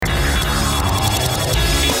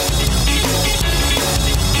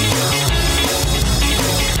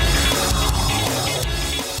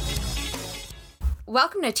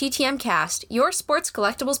Welcome to TTM Cast, your sports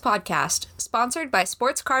collectibles podcast, sponsored by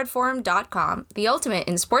SportsCardForum.com, the ultimate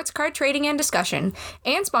in sports card trading and discussion,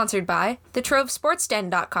 and sponsored by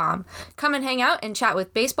TheTroveSportsDen.com. Come and hang out and chat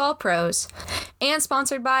with baseball pros. And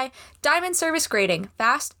sponsored by Diamond Service Grading,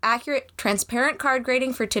 fast, accurate, transparent card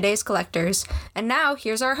grading for today's collectors. And now,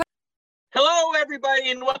 here's our host. Hello, everybody,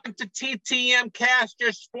 and welcome to TTM Cast,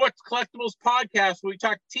 your sports collectibles podcast, where we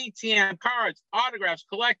talk TTM cards, autographs,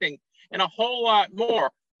 collecting, and a whole lot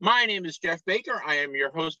more. My name is Jeff Baker. I am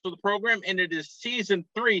your host for the program, and it is season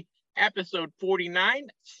 3, episode 49,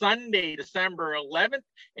 Sunday, December 11th,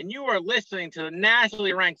 and you are listening to the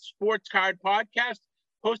nationally ranked sports card podcast,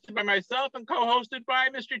 hosted by myself and co-hosted by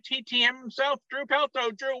Mr. TTM himself, Drew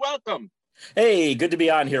Pelto. Drew, welcome. Hey, good to be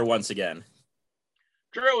on here once again.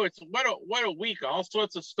 Drew, it's what a week. All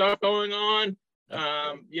sorts of stuff going on.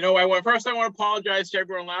 I want to apologize to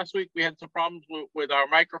everyone. Last week we had some problems with our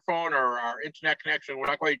microphone or our internet connection. We're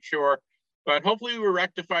not quite sure, but hopefully we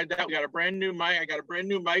rectified that. We got a brand new mic. I got a brand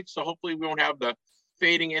new mic, so hopefully we won't have the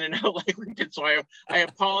fading in and out like we did. So I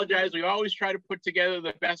apologize. We always try to put together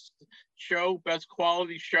the best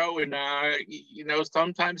quality show, and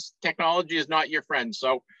sometimes technology is not your friend.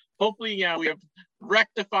 So hopefully we have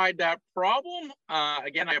rectified that problem.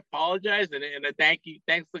 Again, I apologize, and thanks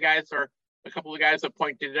to the guys for a couple of guys that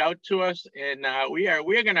pointed it out to us, and we are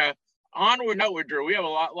gonna onward and outward, Drew. We have a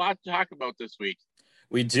lot to talk about this week.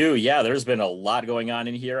 We do, yeah. There's been a lot going on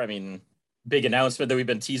in here. I mean, big announcement that we've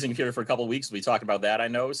been teasing here for a couple of weeks. We talked about that, I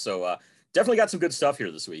know. So definitely got some good stuff here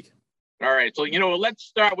this week. All right, so let's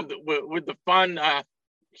start with the fun,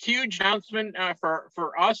 huge announcement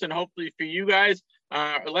for us, and hopefully for you guys.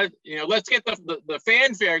 Let's get the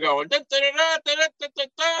fanfare going.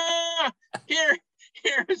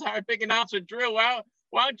 Here's our big announcement, Drew. Why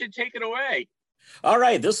don't you take it away? All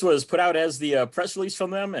right, this was put out as the press release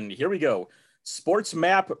from them, and here we go.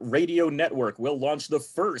 SportsMap Radio Network will launch the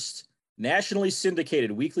first nationally syndicated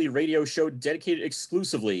weekly radio show dedicated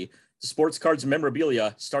exclusively to sports cards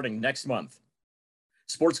memorabilia starting next month.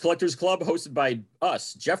 Sports Collectors Club, hosted by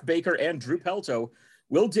us, Jeff Baker and Drew Pelto,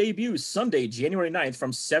 will debut Sunday, January 9th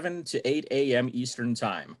from 7 to 8 a.m. Eastern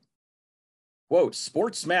Time. Quote,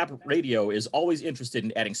 SportsMap Radio is always interested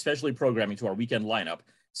in adding specialty programming to our weekend lineup,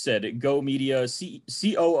 said Go Media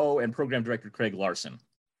COO and Program Director Craig Larson.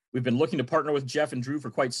 We've been looking to partner with Jeff and Drew for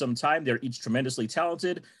quite some time. They're each tremendously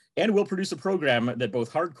talented and will produce a program that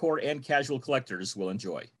both hardcore and casual collectors will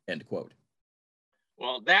enjoy, end quote.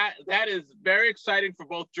 Well, that is very exciting for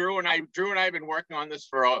both Drew and I. Drew and I have been working on this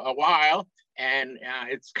for a while, and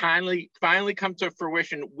it's finally come to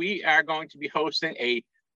fruition. We are going to be hosting a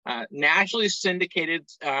nationally syndicated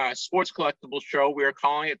sports collectibles show. We are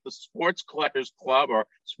calling it the Sports Collectors Club or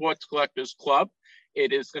Sports Collectors Club.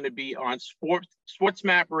 It is going to be on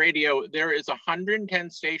SportsMap Radio. There is 110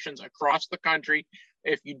 stations across the country.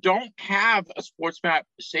 If you don't have a SportsMap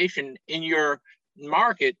station in your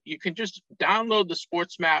market, you can just download the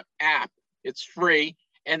SportsMap app. It's free,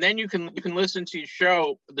 and then you can listen to the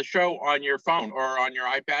show on your phone or on your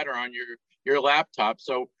iPad or on your laptop.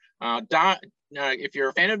 So if you're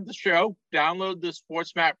a fan of the show, download the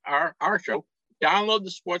SportsMap, our show, download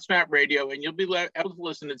the SportsMap Radio, and you'll be able to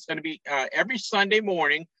listen. It's going to be every Sunday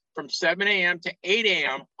morning from 7 a.m. to 8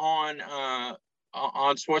 a.m. on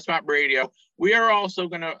SportsMap Radio. We are also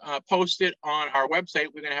going to post it on our website.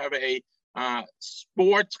 We're going to have a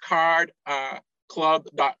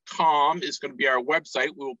sportscardclub.com is going to be our website.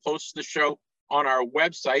 We will post the show on our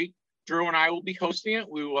website. Drew and I will be hosting it.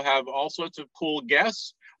 We will have all sorts of cool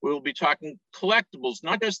guests. We will be talking collectibles,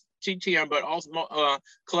 not just TTM, but also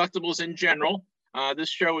collectibles in general. This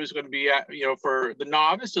show is going to be, for the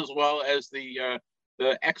novice as well as the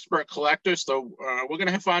expert collector. So we're going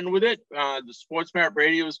to have fun with it. The SportsMap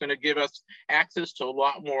Radio is going to give us access to a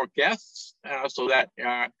lot more guests, so that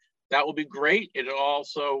will be great. It'll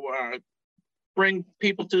also bring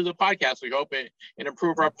people to the podcast, we hope, and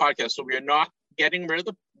improve our podcast. So we are not getting rid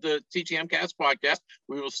of the TTM Cast podcast.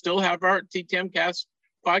 We will still have our TTM Cast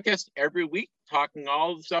podcast every week, talking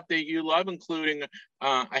all the stuff that you love, including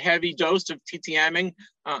a heavy dose of TTMing.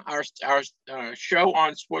 Our show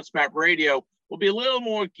on SportsMap Radio will be a little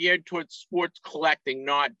more geared towards sports collecting,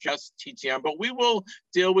 not just TTM, but we will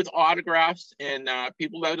deal with autographs and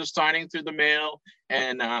people that are signing through the mail,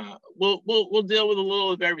 and we'll deal with a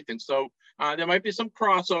little of everything. So there might be some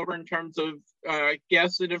crossover in terms of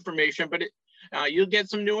guests and information, but you'll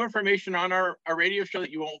get some new information on our radio show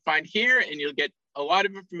that you won't find here, and you'll get a lot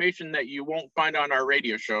of information that you won't find on our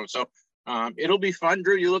radio show. So it'll be fun.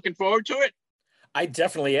 Drew, you looking forward to it? I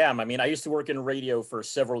definitely am. I mean, I used to work in radio for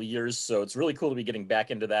several years, so it's really cool to be getting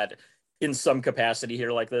back into that in some capacity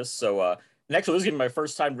here like this. So And actually, this is going to be my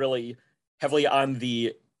first time really heavily on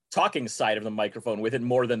the talking side of the microphone with it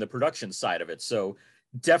more than the production side of it. So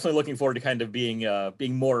definitely looking forward to kind of being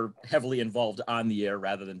more heavily involved on the air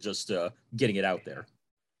rather than just getting it out there.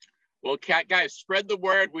 Well, guys, spread the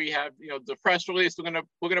word. We have, the press release.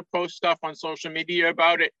 We're gonna post stuff on social media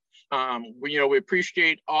about it. We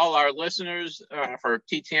appreciate all our listeners for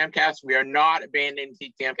TTM Cast. We are not abandoning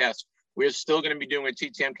TTM Cast. We're still going to be doing a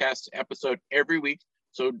TTM Cast episode every week.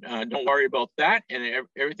 So don't worry about that, and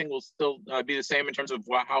everything will still be the same in terms of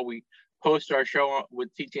how we post our show with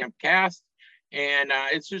TTM Cast. And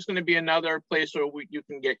it's just going to be another place where you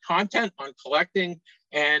can get content on collecting,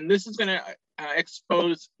 and this is going to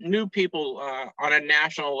expose new people on a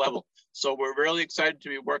national level. So we're really excited to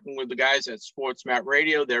be working with the guys at Sports Map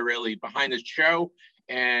Radio. They're really behind the show,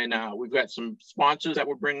 and we've got some sponsors that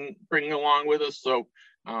we're bringing along with us. So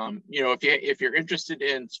if you're interested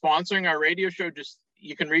in sponsoring our radio show,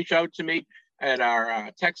 you can reach out to me at our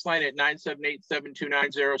text line at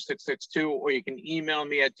 978-729-0662, or you can email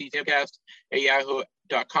me at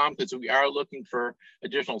ttmcast@yahoo.com, because we are looking for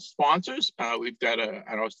additional sponsors. We've got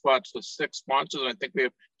spots with 6 sponsors, and I think we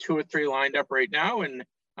have 2 or 3 lined up right now. And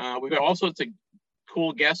we've got all sorts of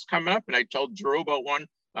cool guests coming up. And I told Drew about one.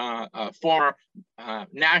 Former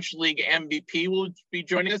National League MVP will be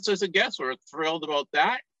joining us as a guest. We're thrilled about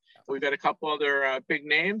that. We've got a couple other big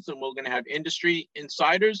names, and we're going to have industry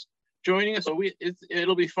insiders joining us. So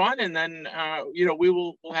it'll be fun. And then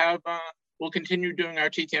we'll continue doing our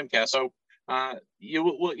TTM Cast. So our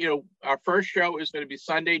first show is going to be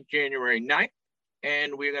Sunday, January 9th,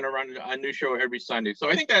 and we're going to run a new show every Sunday. So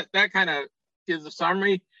I think that kind of gives a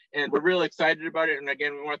summary, and we're really excited about it. And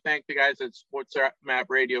again, we want to thank the guys at Sports Map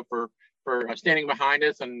Radio for standing behind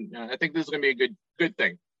us. And I think this is going to be a good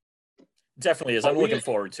thing. Definitely is. I'm looking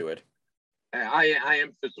forward to it. I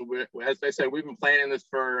am. As I said, we've been planning this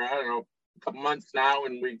for, a couple months now,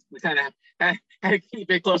 and we kind of had to keep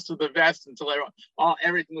it close to the vest until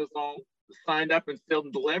everything was all signed up and sealed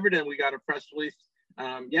and delivered, and we got a press release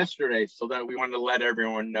yesterday, so that we wanted to let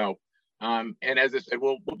everyone know. And as I said,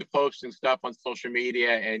 we'll be posting stuff on social media,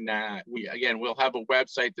 and we'll have a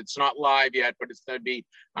website that's not live yet, but it's going to be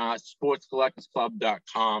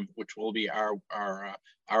sportscollectorsclub.com, which will be our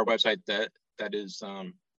website that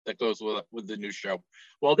goes with the new show.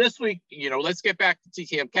 Well, this week, let's get back to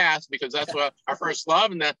TTM Cast, because that's what our first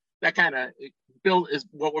love, and that kind of is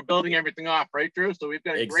what we're building everything off, right, Drew? So we've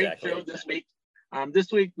got a great show this week.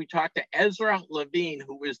 This week we talked to Ezra Levine,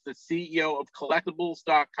 who is the CEO of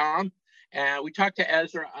Collectibles.com. And we talked to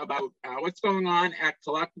Ezra about what's going on at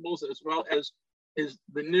Collectibles, as well as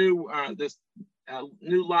the new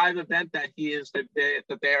new live event that they are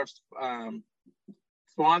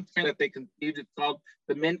sponsoring, that they conceived. It's called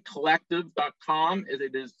the MintCollective.com.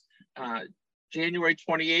 It is January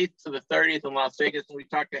 28th to the 30th in Las Vegas. And we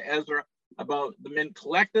talked to Ezra about the Mint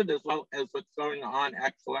Collective, as well as what's going on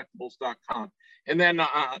at Collectibles.com. And then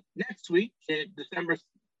next week, December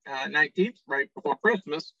 19th, right before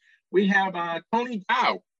Christmas, we have Tony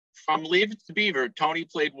Dow from Leave It to Beaver. Tony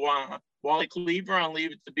played Wally Cleaver on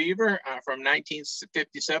Leave It to Beaver from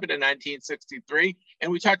 1957 to 1963.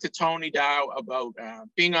 And we talked to Tony Dow about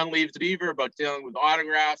being on Leave It to Beaver, about dealing with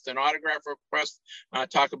autographs and autograph requests,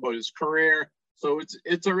 talk about his career. So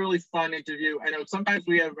it's a really fun interview. I know sometimes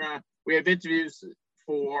we have interviews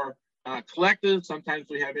for collectors, sometimes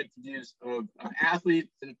we have interviews of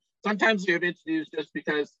athletes, and sometimes we have interviews just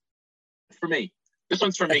because, for me. This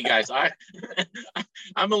one's for me, guys.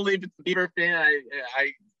 I'm a Leave It to Beaver fan.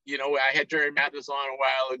 I had Jerry Mathis on a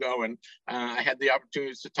while ago, and I had the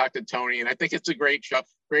opportunity to talk to Tony, and I think it's a great show.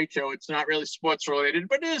 It's not really sports related,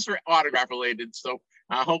 but it is autograph related. So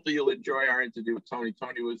hopefully you'll enjoy our interview with Tony.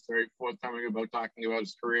 Tony was very forthcoming about talking about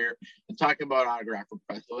his career and talking about autograph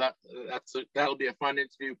requests. So that'll be a fun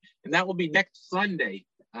interview, and that will be next Sunday,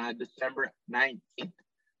 December 19th.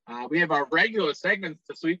 We have our regular segments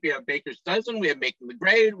this week. We have Baker's Dozen, we have Making the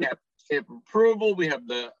Grade, we have Stamp of Approval, we have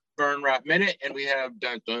the Burn Wrap Minute, and we have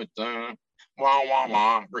dun dun dun wah wah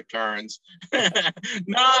wah returns.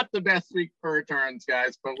 Not the best week for returns,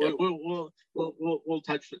 guys, but we'll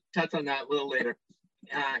touch on that a little later.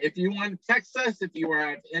 If you want to text us, if you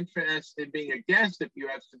are interested in being a guest, if you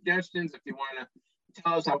have suggestions, if you want to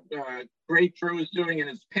tell us how great Drew is doing in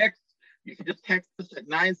his picks, you can just text us at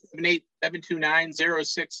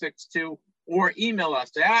 978-729-0662 or email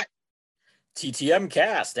us at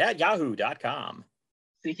ttmcast@yahoo.com.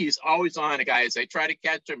 See, he's always on it, guys. I try to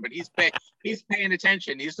catch him, but he's paying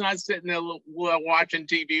attention. He's not sitting there watching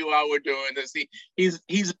TV while we're doing this.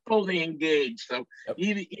 He's fully engaged. So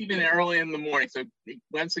even early in the morning. So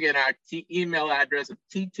once again, our email address is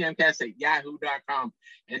ttmcast@yahoo.com.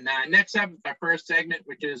 And next up, our first segment,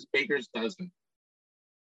 which is Baker's Dozen.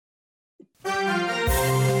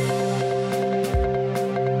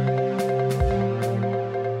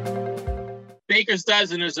 Baker's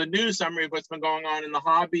Dozen is a news summary of what's been going on in the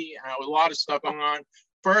hobby. With a lot of stuff going on.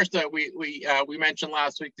 First, we mentioned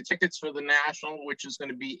last week the tickets for the National, which is going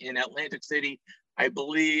to be in Atlantic City. I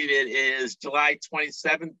believe it is July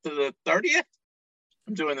 27th to the 30th.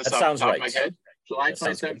 I'm doing this off the top of my head. July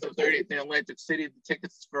 27th to 30th in Atlantic City. The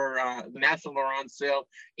tickets for the National are on sale,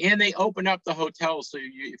 and they open up the hotels. So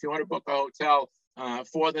if you want to book a hotel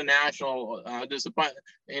for the National, there's a bunch.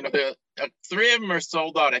 The three of them are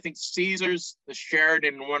sold out. I think Caesars, the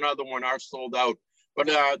Sheraton, and one other one are sold out. But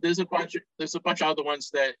there's a bunch of other ones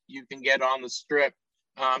that you can get on the Strip.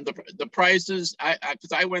 The prices,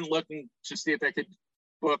 because I went looking to see if I could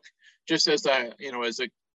book just as a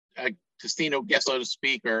casino guest, so to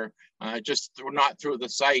speak, or just not through the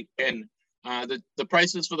site. And the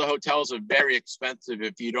prices for the hotels are very expensive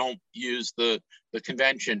if you don't use the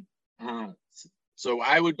convention. So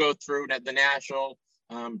I would go through the National,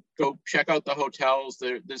 go check out the hotels.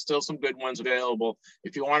 There's still some good ones available.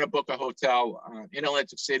 If you want to book a hotel in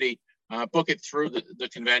Atlantic City, book it through the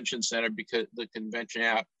convention center, because the convention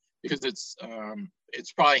app, because it's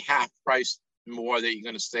probably half price more that you're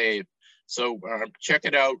going to save. So check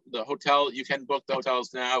it out. The hotel, you can book the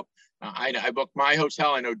hotels now. I booked my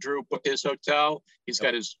hotel. I know Drew booked his hotel. He's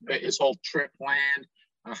got his whole trip planned.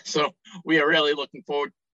 So we are really looking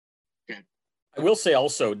forward. I will say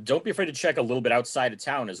also, don't be afraid to check a little bit outside of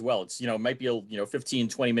town as well. It's, it might be a 15,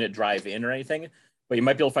 20-minute drive in or anything, but you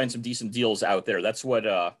might be able to find some decent deals out there. That's what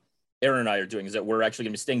Aaron and I are doing, is that we're actually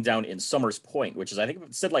going to be staying down in Summers Point, which is, I think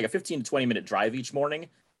it said like a 15 to 20-minute drive each morning.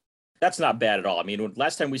 That's not bad at all. I mean,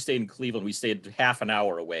 last time we stayed in Cleveland, we stayed half an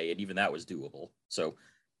hour away, and even that was doable. So,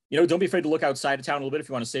 don't be afraid to look outside of town a little bit if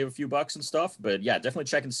you want to save a few bucks and stuff. But yeah, definitely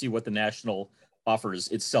check and see what the National offers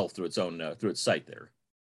itself through its site there.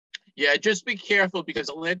 Yeah, just be careful, because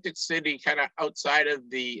Atlantic City, kind of outside of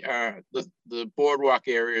the boardwalk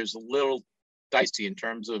area, is a little dicey in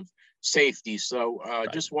terms of safety. So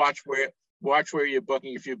right. Just watch where you're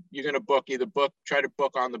booking. If you're going to book, try to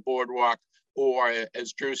book on the boardwalk, or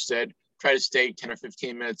as Drew said, try to stay 10 or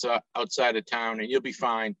 15 minutes outside of town, and you'll be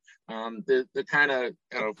fine. The kind of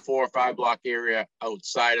 4 or 5 block area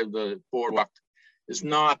outside of the boardwalk is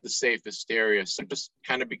not the safest area, so just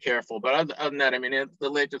kind of be careful. But other than that, I mean, in the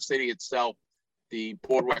Atlantic City itself, the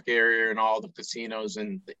boardwalk area and all the casinos,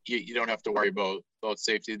 and you don't have to worry about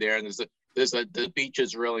safety there. And the beach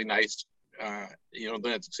is really nice, the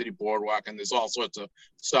Atlantic City boardwalk, and there's all sorts of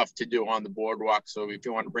stuff to do on the boardwalk. So if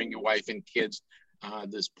you want to bring your wife and kids,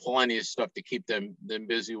 there's plenty of stuff to keep them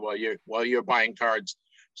busy while you're buying cards.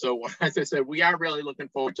 So as I said, we are really looking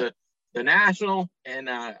forward to the National, and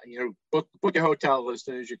book your hotel as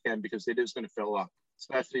soon as you can, because it is going to fill up,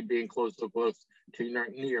 especially being close to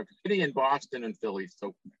New York City and Boston and Philly.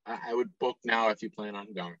 So I would book now if you plan on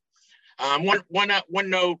going. One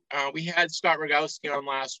note, we had Scott Rogowski on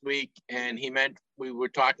last week, and we were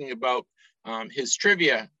talking about his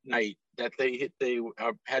trivia night that they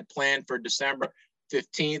had planned for December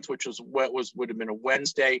 15th, which would have been a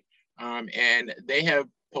Wednesday, and they have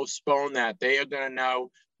postponed that. They are going to now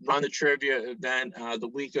run the trivia event the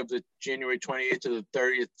week of the January 28th to the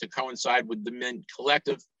 30th to coincide with the Mint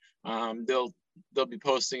Collective. They'll be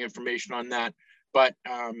posting information on that. But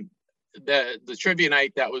the trivia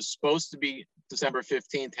night that was supposed to be December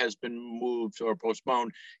 15th has been moved or postponed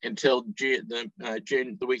until the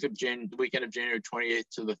weekend of January 28th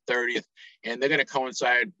to the 30th, and they're going to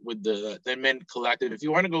coincide with the Mint Collective. If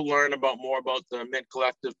you want to go learn more about the Mint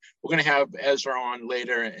Collective, we're going to have Ezra on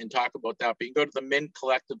later and talk about that. But you can go to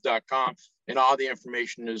themintcollective.com, and all the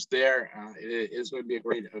information is there. It is going to be a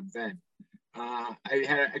great event. I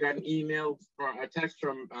got an email or a text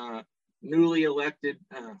from newly elected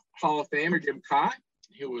Hall of Famer Jim Kaat,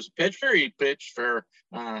 who was a pitcher. He pitched for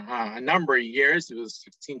a number of years. He was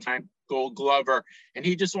a 16-time Gold Glover, and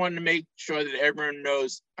he just wanted to make sure that everyone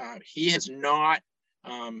knows he has not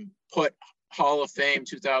put Hall of Fame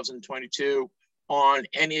 2022 on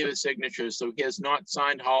any of his signatures. So he has not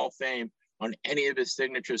signed Hall of Fame on any of his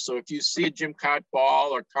signatures. So if you see a Jim Kaat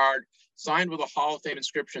ball or card signed with a Hall of Fame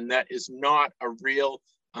inscription, that is not a real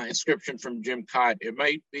inscription from Jim Kaat. It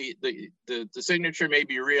might be the signature may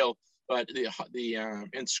be real, but the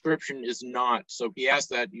inscription is not. So he asked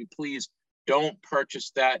that you please don't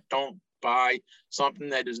purchase that. Don't by something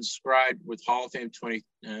that is inscribed with Hall of Fame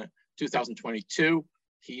 2022.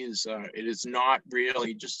 He is, it is not real.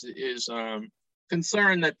 He just is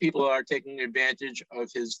concerned that people are taking advantage of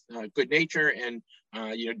his good nature. And,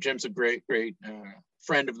 Jim's a great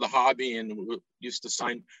friend of the hobby and used to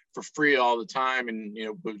sign for free all the time. And,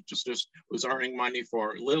 just was earning money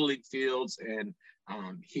for Little League fields. And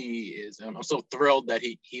he is, I'm so thrilled that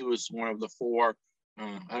he was one of the 4,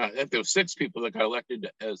 I think there were 6 people that got elected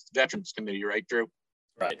as Veterans Committee, right, Drew?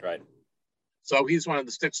 Right. So he's one of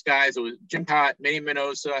the 6 guys. It was Jim Kaat, Manny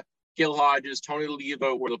Minoso, Gil Hodges, Tony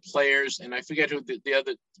Oliva were the players, and I forget who the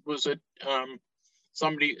other was. It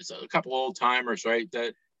somebody, a couple old timers, right?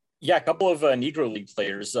 That a couple of Negro League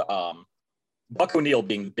players. Buck O'Neil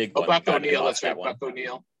being the big one. Buck O'Neil, that's right, Buck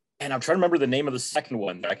O'Neil. And I'm trying to remember the name of the second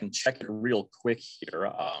one. I can check it real quick here.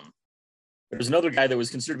 There's another guy that was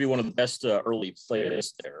considered to be one of the best early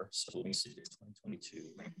players there. So let me see, 2022.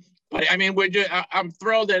 But I mean, I'm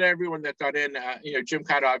thrilled at everyone that got in. Jim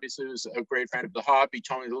Kaat obviously was a great friend of the hobby.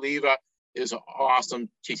 Tony Oliva is an awesome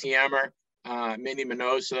TCMer. Manny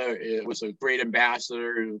Minoso was a great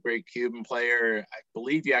ambassador, a great Cuban player. I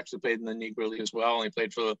believe he actually played in the Negro League as well. And he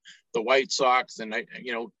played for the White Sox. And I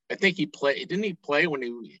think he played. Didn't he play when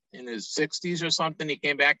he in his 60s or something? He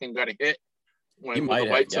came back and got a hit. He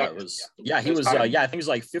might have. He was. I think it was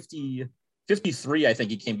like 53. I think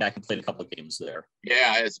he came back and played a couple of games there.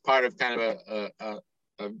 Yeah, it's part of kind of a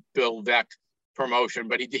Bill Veeck promotion,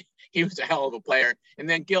 but he was a hell of a player. And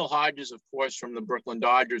then Gil Hodges, of course, from the Brooklyn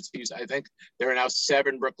Dodgers. I think there are now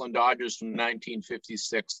 7 Brooklyn Dodgers from the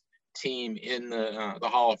 1956 team in the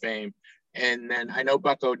Hall of Fame. And then I know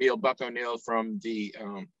Buck O'Neil from the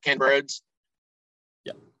Ken Birds.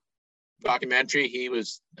 Yeah. Documentary. He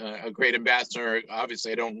was a great ambassador.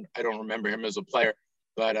 Obviously, I don't remember him as a player,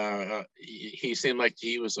 but he seemed like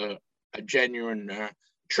he was a genuine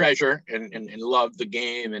treasure and loved the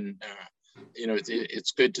game. And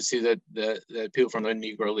it's good to see that the people from the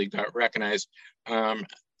Negro League got recognized.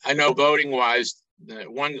 I know voting wise,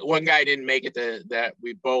 one guy didn't make it that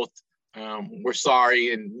we both were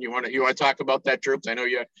sorry. And you want to talk about that, Drew? I know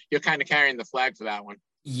you're kind of carrying the flag for that one.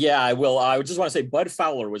 Yeah, I will. I just want to say Bud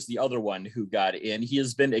Fowler was the other one who got in. He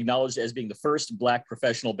has been acknowledged as being the first Black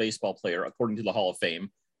professional baseball player, according to the Hall of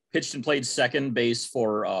Fame. Pitched and played second base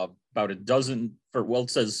for about a dozen, it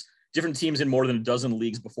says different teams in more than a dozen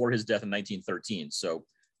leagues before his death in 1913. So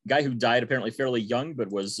guy who died apparently fairly young,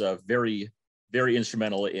 but was very, very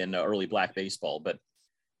instrumental in early Black baseball. But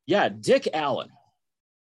yeah, Dick Allen.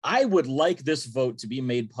 I would like this vote to be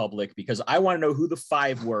made public because I want to know who the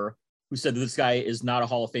 5 were who said that this guy is not a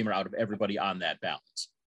Hall of Famer out of everybody on that ballot.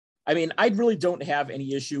 I mean, I really don't have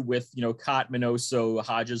any issue with, Kaat, Minoso,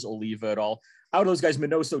 Hodges, Oliva at all. Out of those guys,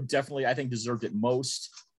 Minoso definitely, I think, deserved it most.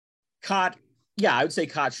 Kaat, yeah, I would say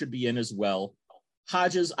Kaat should be in as well.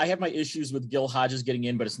 Hodges, I have my issues with Gil Hodges getting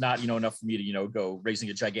in, but it's not, enough for me to, go raising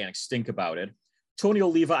a gigantic stink about it. Tony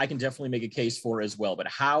Oliva, I can definitely make a case for as well, but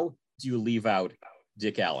how do you leave out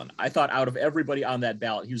Dick Allen? I thought out of everybody on that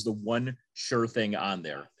ballot, he was the one sure thing on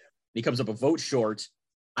there. He comes up a vote short.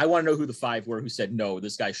 I want to know who the 5 were who said, no,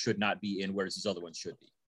 this guy should not be in, whereas these other ones should be.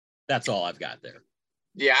 That's all I've got there.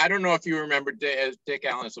 Yeah, I don't know if you remember Dick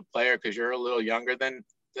Allen as a player because you're a little younger than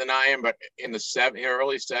I am, but in the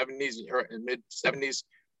early 70s or mid 70s,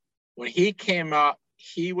 when he came up,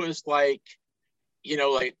 he was like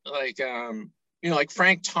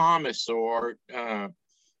Frank Thomas or Mo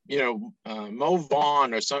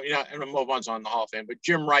Vaughn or something. Mo Vaughn's on the Hall of Fame, but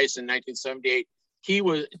Jim Rice in 1978. He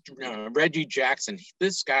was Reggie Jackson.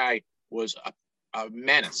 This guy was a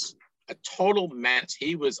menace, a total menace.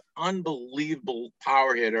 He was unbelievable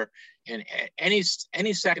power hitter, and any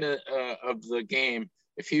second of the game,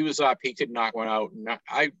 if he was up, he could knock one out. And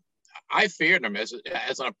I feared him as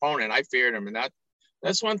an opponent. I feared him, and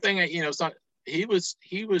that's one thing. He was.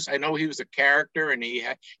 I know he was a character, and he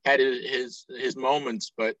had his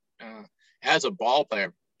moments, but as a ball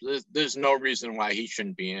player, there's no reason why he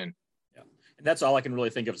shouldn't be in. And that's all I can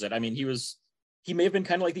really think of is that, I mean, he may have been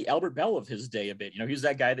kind of like the Albert Bell of his day a bit. He was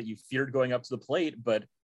that guy that you feared going up to the plate, but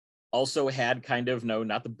also had kind of,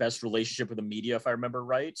 not the best relationship with the media, if I remember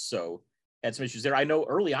right. So had some issues there. I know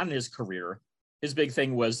early on in his career, his big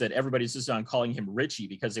thing was that everybody insisted on calling him Richie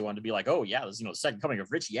because they wanted to be like, oh yeah, there's, the second coming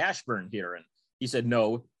of Richie Ashburn here. And he said,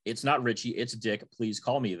 no, it's not Richie, it's Dick. Please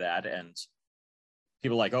call me that. And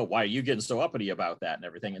people were like, oh, why are you getting so uppity about that and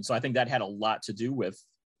everything? And so I think that had a lot to do with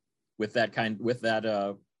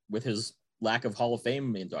his lack of Hall of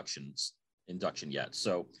Fame induction yet.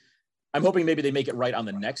 So I'm hoping maybe they make it right on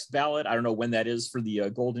the next ballot. I don't know when that is for the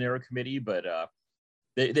Golden Era Committee, but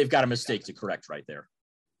they've got a mistake to correct right there.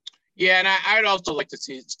 Yeah, and I'd also like to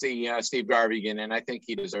see Steve Garvey get in. I think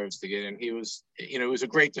he deserves to get in. He was, he was a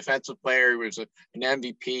great defensive player. He was an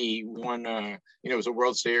MVP. He won, was a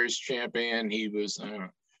World Series champion. He was,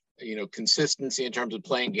 consistency in terms of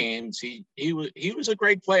playing games. He was a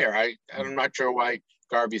great player. I'm not sure why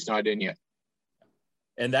Garvey's not in yet.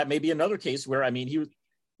 And that may be another case where, he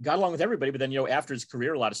got along with everybody, but then, after his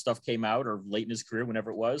career, a lot of stuff came out, or late in his career, whenever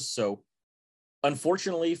it was. So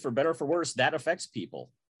unfortunately, for better or for worse, that affects people.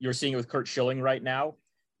 You're seeing it with Curt Schilling right now.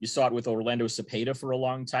 You saw it with Orlando Cepeda for a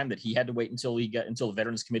long time, that he had to wait until the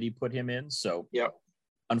Veterans Committee put him in. So yeah,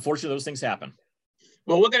 unfortunately, those things happen.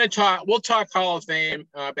 Well, we'll talk Hall of Fame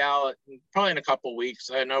ballot probably in a couple of weeks.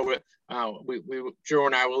 I know we Drew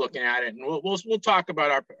and I were looking at it, and we'll talk about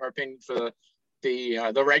our opinion for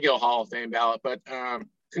the regular Hall of Fame ballot. But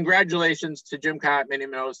congratulations to Jim Kaat, Minnie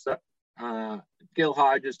Minoso, Gil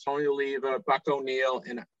Hodges, Tony Oliva, Buck O'Neill,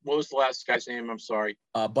 and what was the last guy's name? I'm sorry.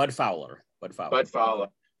 Bud Fowler. Bud Fowler.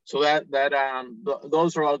 So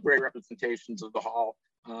those are all great representations of the Hall.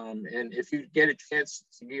 And if you get a chance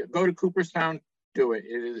to go to Cooperstown, do it.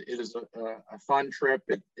 It is a fun trip.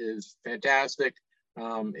 It is fantastic.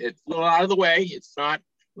 It's a little out of the way. It's not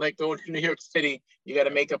like going to New York City. You got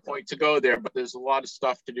to make a point to go there, but there's a lot of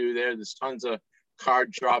stuff to do there. There's tons of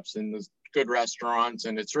card shops and there's good restaurants,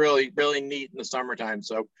 and it's really, really neat in the summertime.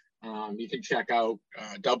 So you can check out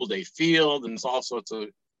Doubleday Field, and there's all sorts of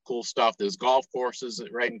cool stuff. There's golf courses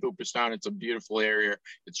right in Cooperstown. It's a beautiful area.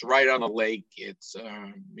 It's right on a lake. It's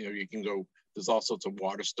you can go. There's all sorts of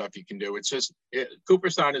water stuff you can do. It's just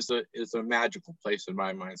Cooperstown is a magical place in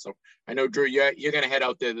my mind. So I know, Drew, you're going to head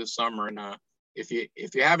out there this summer, and if you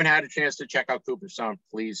haven't had a chance to check out Cooperstown,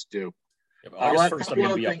 please do. Yeah, August 1st, I'm going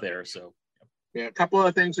to be up there. So yeah, a couple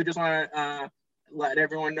of things we just want to let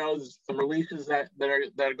everyone know. There's some releases that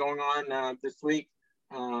are going on this week.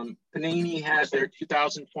 Panini has their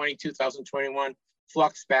 2020-2021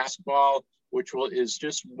 Flux Basketball, which is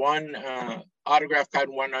just one autograph card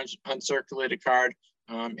and one uncirculated card,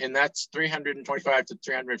 and that's $325 to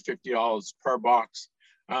 $350 per box.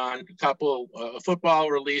 A couple football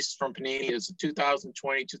release from Panini is the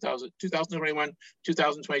 2020, 2021,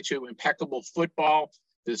 2022 Impeccable Football.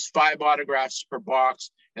 There's 5 autographs per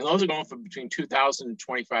box, and those are going for between $2,000 and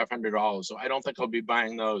 $2,500. So I don't think I'll be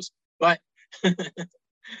buying those, but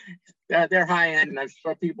they're high end, and I'm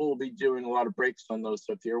sure people will be doing a lot of breaks on those.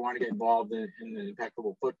 So if you want to get involved in the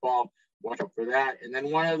Impeccable Football, watch out for that. And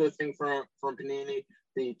then one other thing from Panini,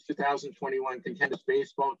 the 2021 Contenders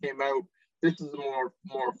Baseball came out. This is more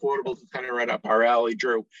affordable. It's kind of right up our alley,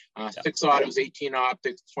 Drew. 6 autos, 18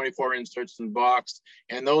 optics, 24 inserts in the box,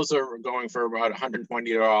 and those are going for about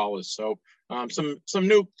 $120. So some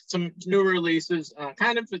new releases,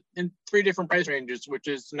 kind of in 3 different price ranges, which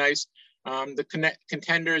is nice. The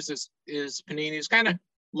Contenders is Panini's kind of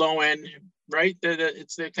low end, right?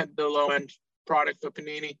 It's the low end product for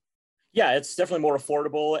Panini. Yeah, it's definitely more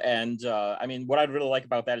affordable. And what I'd really like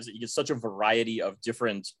about that is that you get such a variety of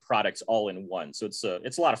different products all in one. So it's a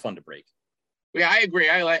lot of fun to break. Yeah, I agree.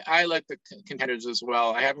 I like the Contenders as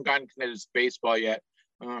well. I haven't gotten Contenders Baseball yet.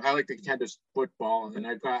 I like the Contenders Football, and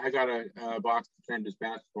I got a box of Contenders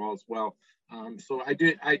Basketball as well. So I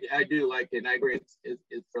do like it, and I agree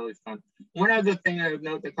it's really fun. One other thing I would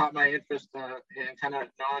note that caught my interest and kind of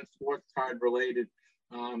non-sports card related.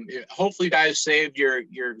 Hopefully you guys saved your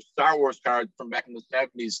Star Wars card from back in the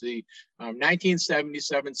 70s, the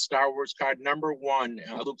 1977 Star Wars card number 1,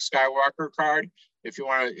 Luke Skywalker card. If you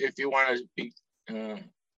want to be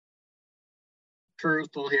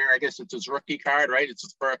truthful here, I guess it's his rookie card, right? It's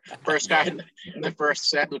his first card in the first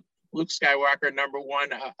set. Luke Skywalker number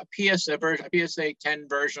 1, a PSA 10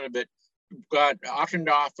 version of it got auctioned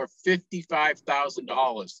off for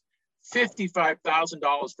 $55,000.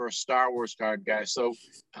 $55,000 for a Star Wars card, guys. So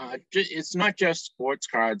it's not just sports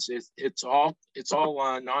cards. It's all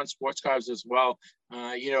non-sports cards as well.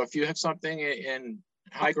 If you have something in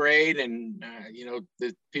high grade, and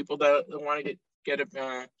the people that want to get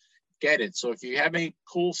it. So if you have any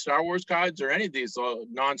cool Star Wars cards or any of these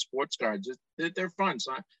non-sports cards, they're fun.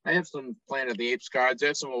 So I have some Planet of the Apes cards. I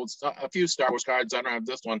have a few Star Wars cards. I don't have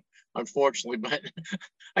this one, unfortunately, but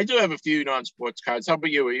I do have a few non-sports cards. How about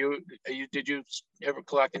you? Did you ever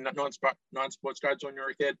collect non-sports cards when you were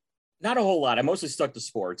a kid? Not a whole lot. I mostly stuck to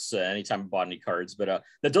sports anytime I bought any cards, but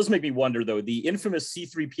that does make me wonder, though, the infamous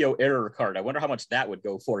C-3PO error card. I wonder how much that would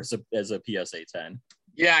go for as a PSA 10.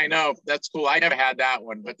 Yeah, I know. That's cool. I never had that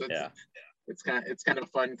one, but it's kind of a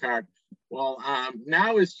fun card. Well,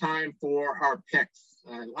 now is time for our picks.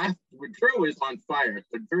 Drew is on fire.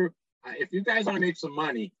 So Drew, if you guys want to make some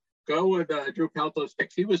money, go with Drew Pelto's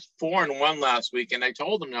picks. He was 4-1 last week, and I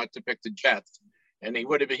told him not to pick the Jets. and he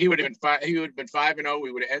would have been 5-0.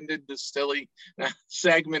 We would have ended this silly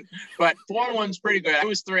segment. But 4-1's pretty good. I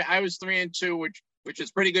was 3-2, which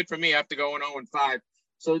is pretty good for me after going 0-5.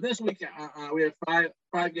 So this week we have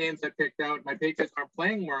five games I picked out. My Patriots aren't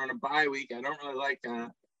playing. We're on a bye week. I don't really like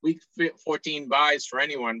week 14 buys for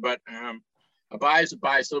anyone, but a buy is a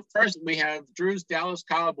buy. So first we have Drew's Dallas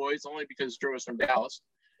Cowboys, only because Drew is from Dallas,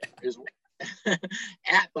 is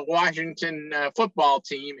at the Washington football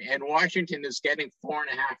team, and Washington is getting 4.5.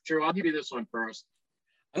 Drew, I'll give you this one first.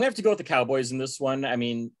 I'm gonna have to go with the Cowboys in this one. I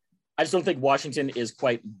mean, I just don't think Washington is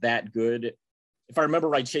quite that good. If I remember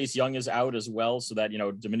right, Chase Young is out as well, so that,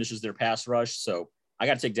 diminishes their pass rush. So I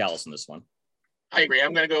got to take Dallas in this one. I agree.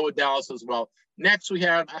 I'm going to go with Dallas as well. Next, we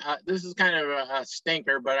have this is kind of a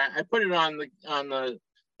stinker, but I put it on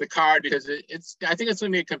the card because I think it's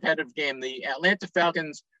going to be a competitive game. The Atlanta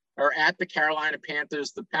Falcons are at the Carolina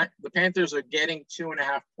Panthers. The Panthers are getting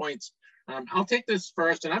 2.5 points. I'll take this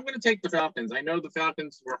first, and I'm going to take the Falcons. I know the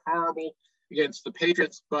Falcons were horrible against the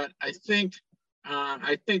Patriots, but I think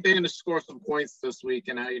they're going to score some points this week,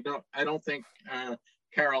 and I don't think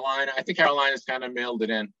Carolina. I think Carolina's kind of mailed it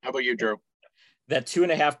in. How about you, Drew? That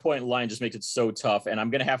 2.5 point line just makes it so tough. And I'm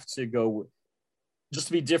going to have to go, just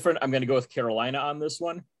to be different, I'm going to go with Carolina on this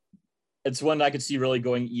one. It's one I could see really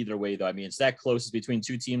going either way, though. I mean, it's that close between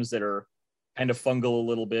two teams that are kind of fungal a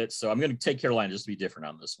little bit. So I'm going to take Carolina just to be different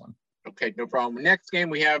on this one. Okay, no problem. Next game,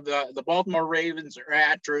 we have the Baltimore Ravens are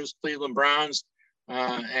at Drew's Cleveland Browns.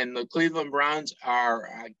 And the Cleveland Browns are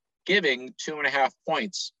giving 2.5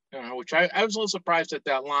 points, which I was a little surprised at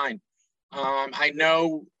that line. I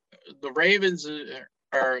know the Ravens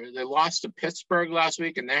they lost to Pittsburgh last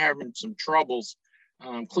week, and they're having some troubles.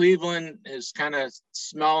 Cleveland is kind of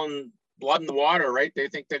smelling blood in the water, right? They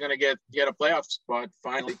think they're going to get a playoff spot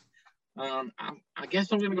finally. I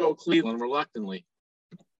guess I'm going to go with Cleveland reluctantly.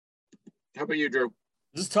 How about you, Drew?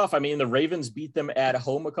 This is tough. I mean, the Ravens beat them at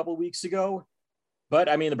home a couple of weeks ago. But,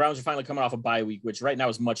 I mean, the Browns are finally coming off a bye week, which right now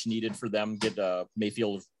is much needed for them. Get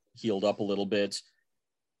Mayfield healed up a little bit.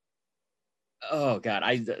 Oh, God.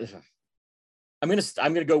 I'm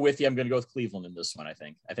gonna go with you. I'm going to go with Cleveland in this one, I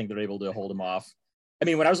think. I think they're able to hold them off. I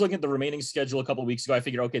mean, when I was looking at the remaining schedule a couple of weeks ago, I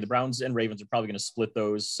figured, okay, the Browns and Ravens are probably going to split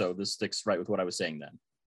those. So this sticks right with what I was saying then.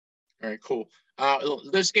 All right, cool.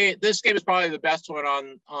 This game is probably the best one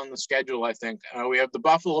on the schedule, I think. We have the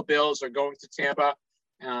Buffalo Bills are going to Tampa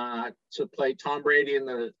to play Tom Brady and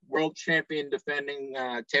the world champion defending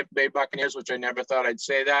Tampa Bay Buccaneers, which I never thought I'd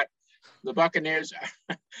say that. The Buccaneers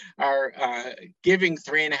are giving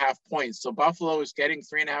 3.5 points. So Buffalo is getting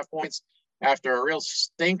 3.5 points after a real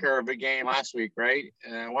stinker of a game last week, right?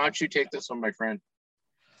 Why don't you take this one, my friend?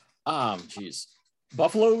 Geez.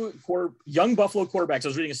 Young Buffalo quarterbacks, I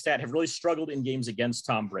was reading a stat, have really struggled in games against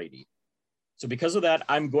Tom Brady. So because of that,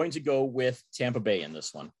 I'm going to go with Tampa Bay in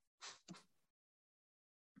this one.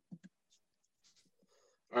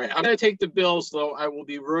 All right, I'm going to take the Bills, though. I will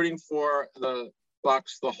be rooting for the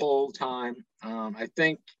Bucs the whole time. I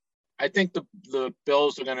think the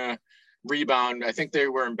Bills are going to rebound. I think they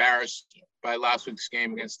were embarrassed by last week's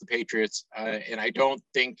game against the Patriots, and I don't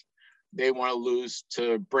think they want to lose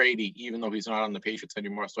to Brady, even though he's not on the Patriots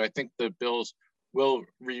anymore. So I think the Bills will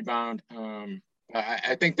rebound.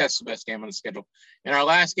 I think that's the best game on the schedule. And our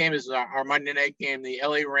last game is our Monday night game. The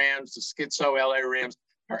LA Rams, the schizo LA Rams,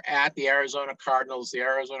 are at the Arizona Cardinals. The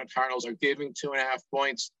Arizona Cardinals are giving 2.5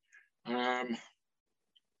 points.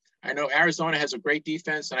 I know Arizona has a great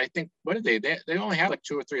defense, and I think they only have like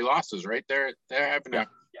 2 or 3 losses, right? They're having a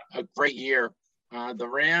great year. The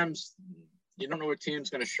Rams, you don't know what team's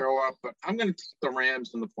going to show up, but I'm going to take the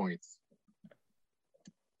Rams and the points.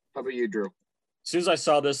 How about you, Drew? As soon as I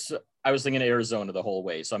saw this, I was thinking Arizona the whole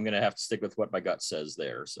way, so I'm going to have to stick with what my gut says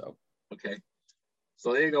there. So okay.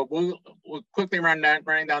 So there you go. We'll quickly running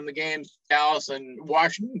down the games. Dallas and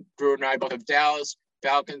Washington. Drew and I both have Dallas,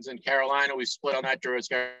 Falcons, and Carolina. We split on that. Drew has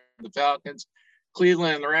got the Falcons.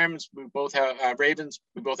 Cleveland and the Rams. We both have Ravens.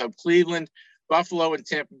 We both have Cleveland. Buffalo and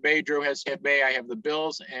Tampa Bay. Drew has Tampa Bay. I have the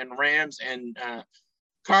Bills and Rams and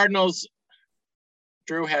Cardinals.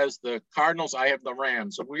 Drew has the Cardinals. I have the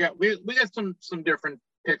Rams. So we got some different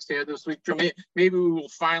picks here this week. Drew, maybe we will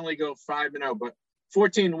finally go 5-0, but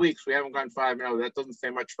 14 weeks we haven't gone 5-0. That doesn't say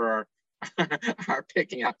much for our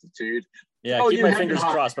picking aptitude. Yeah, keep my fingers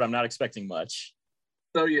crossed, but I'm not expecting much.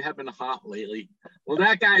 So you have been hot lately. Well,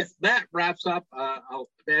 that wraps up a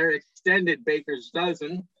very extended Baker's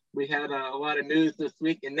Dozen. We had a lot of news this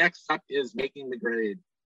week, and next up is Making the Grade.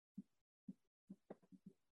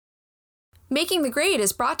 Making the Grade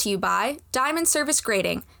is brought to you by Diamond Service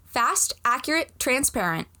Grading. Fast, accurate,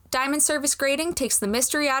 transparent. Diamond Service Grading takes the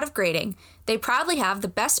mystery out of grading. They proudly have the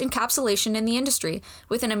best encapsulation in the industry,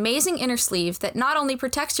 with an amazing inner sleeve that not only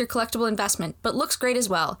protects your collectible investment, but looks great as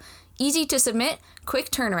well. Easy to submit,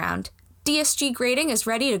 quick turnaround. DSG Grading is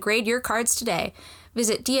ready to grade your cards today.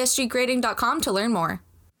 Visit dsggrading.com to learn more.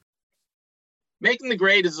 Making the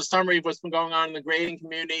Grade is a summary of what's been going on in the grading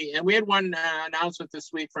community. And we had one announcement this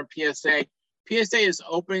week from PSA. PSA is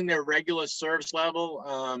opening their regular service level,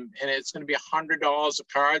 and it's going to be $100 a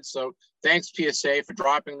card. So thanks, PSA, for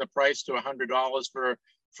dropping the price to $100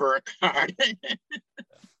 for a card.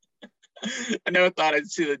 I never thought I'd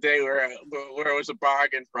see the day where it was a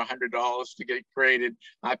bargain for $100 to get graded.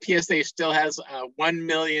 PSA still has 1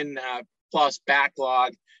 million plus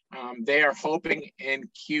backlog. They are hoping in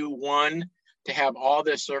Q1 to have all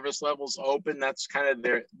their service levels open. That's kind of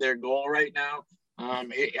their goal right now. I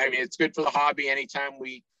mean, it's good for the hobby anytime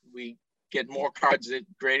we get more cards,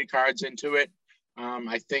 graded cards into it.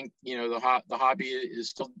 I think, you know, the hobby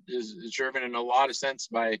is driven in a lot of sense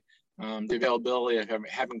by the availability of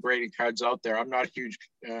having graded cards out there. I'm not a huge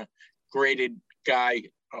graded guy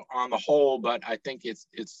on the whole, but I think it's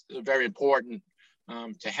very important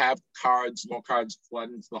to have more cards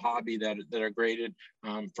flood into the hobby that are graded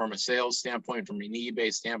from a sales standpoint, from an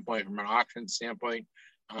eBay standpoint, from an auction standpoint,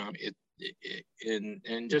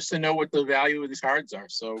 and just to know what the value of these cards are.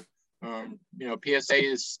 So, you know, PSA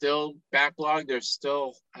is still backlogged. They're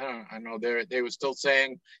still, I know they were still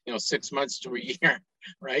saying, you know, 6 months to a year,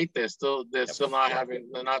 right? They're still they're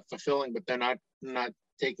not fulfilling, but they're not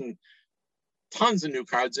taking tons of new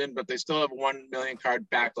cards in, but they still have a 1 million card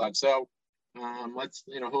backlog. So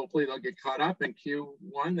hopefully they'll get caught up in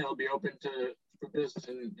Q1. They'll be open for business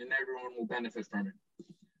and everyone will benefit from it.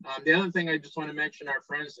 The other thing I just want to mention, our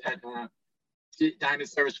friends at Diamond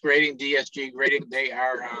Service Grading, DSG Grading, they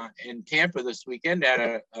are in Tampa this weekend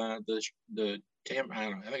at the Tampa, I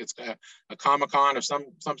don't know, I think it's a Comic-Con or some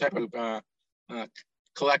type of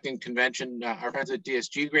collecting convention. Our friends at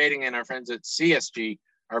DSG Grading and our friends at CSG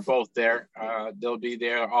are both there. They'll be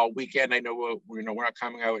there all weekend. I know we're not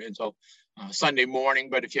coming out until Sunday morning,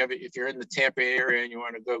 but if you're in the Tampa area and you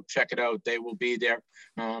want to go check it out, they will be there.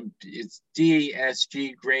 It's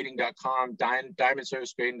dsggrading.com,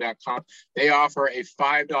 diamondservicegrading.com. They offer a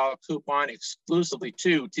 $5 coupon exclusively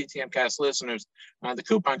to TTMcast listeners. The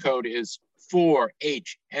coupon code is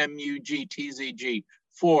 4HMUGTZG.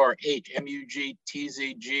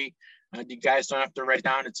 4HMUGTZG. You guys don't have to write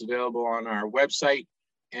down. It's available on our website.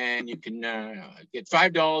 And you can get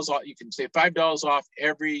 $5 off. You can save $5 off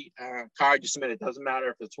every card you submit. It doesn't matter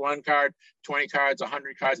if it's 1 card, 20 cards,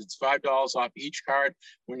 100 cards. It's $5 off each card.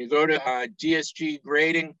 When you go to DSG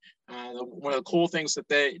Grading, one of the cool things that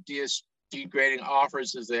the DSG Grading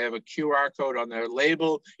offers is they have a QR code on their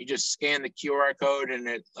label. You just scan the QR code, and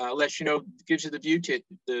it lets you know, gives you the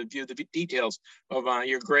details of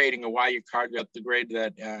your grading and why your card got the grade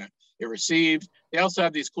that it received. They also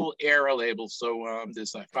have these cool error labels. So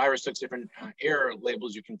there's like 5 or 6 different error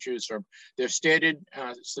labels you can choose from. Their standard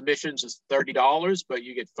submissions is $30, but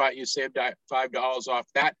you save $5 off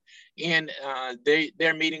that. And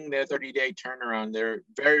they're meeting their 30-day turnaround. They're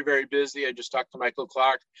very, very busy. I just talked to Michael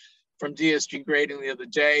Clark from DSG Grading the other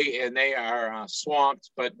day, and they are swamped,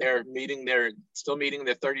 but they're still meeting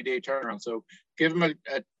their 30-day turnaround. So give them a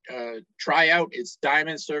try out. It's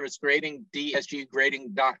Diamond Service Grading,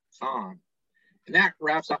 dsggrading.com. And that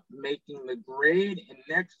wraps up Making the Grade. And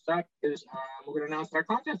next up is we're going to announce our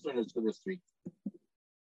contest winners for this week.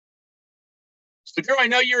 So Drew, I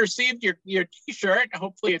know you received your t-shirt.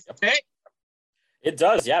 Hopefully it fit. It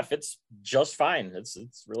does, yeah. It fits just fine.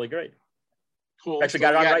 It's really great. Cool. Actually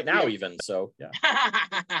got it on right now even, so yeah.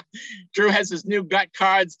 Drew has his new Gut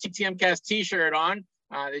Cards TTMcast t-shirt on.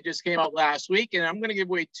 They just came out last week, and I'm going to give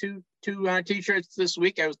away two t-shirts this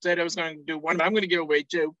week. I said I was going to do one, but I'm going to give away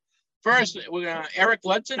 2. First, we're going to Eric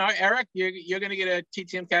Ludson. Eric, you're going to get a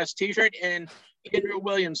TTMcast t-shirt, and Andrew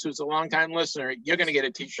Williams, who's a longtime listener, you're going to get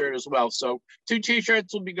a t-shirt as well. So 2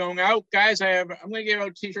 t-shirts will be going out. Guys, I'm going to give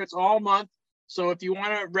out t-shirts all month. So if you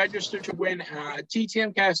want to register to win a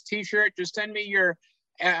TTMcast t-shirt, just send me your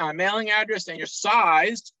mailing address and your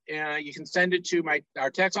size. You can send it to our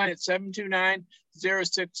text line at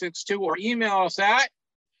 729-0662 or email us at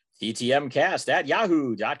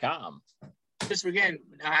ttmcast@yahoo.com. Just again,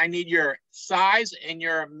 I need your size and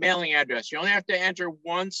your mailing address. You only have to enter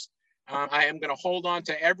once. I am going to hold on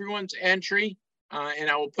to everyone's entry, and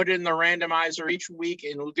I will put it in the randomizer each week,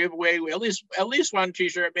 and we'll give away at least 1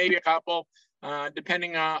 t-shirt, maybe a couple.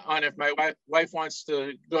 Depending on if my wife wants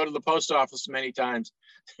to go to the post office many times.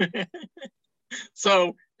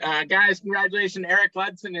 So Guys, congratulations, Eric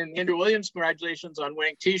Ludson and Andrew Williams. Congratulations on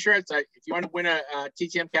winning t-shirts. If you want to win a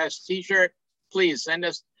TTM Cast t-shirt, please send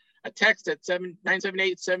us a text at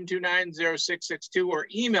 978-729-0662 or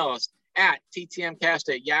email us at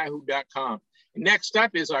ttmcast@yahoo.com. Next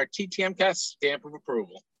up is our TTM Cast stamp of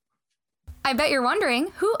approval. I bet you're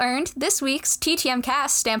wondering who earned this week's TTM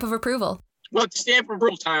Cast stamp of approval. Well, it's stamp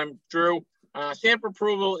approval time, Drew. Stamp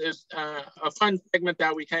approval is a fun segment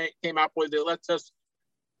that we came up with. It lets us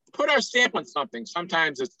put our stamp on something.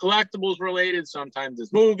 Sometimes it's collectibles related, sometimes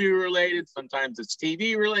it's movie related, sometimes it's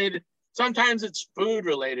TV related, sometimes it's food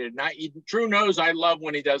related. Drew knows I love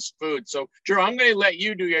when he does food. So, Drew, I'm going to let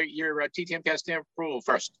you do your TTM Cast stamp approval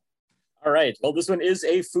first. All right. Well, this one is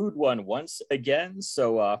a food one once again.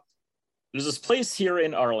 So there's this place here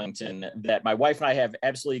in Arlington that my wife and I have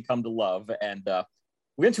absolutely come to love. And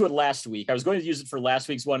we went to it last week. I was going to use it for last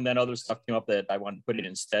week's one, and then other stuff came up that I wanted to put it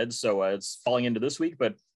instead. So it's falling into this week.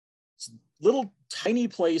 But it's a little tiny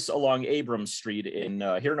place along Abrams Street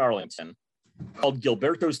here in Arlington called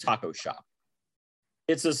Gilberto's Taco Shop.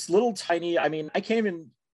 It's this little tiny,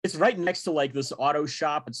 it's right next to like this auto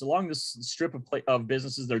shop. It's along this strip of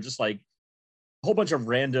businesses. They're just like a whole bunch of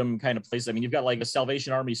random kind of places. I mean, you've got like a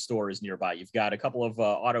Salvation Army store is nearby. You've got a couple of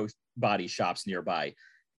auto body shops nearby.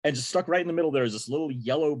 And just stuck right in the middle, there's this little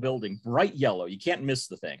yellow building, bright yellow. You can't miss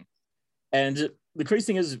the thing. And the crazy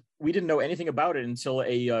thing is, we didn't know anything about it until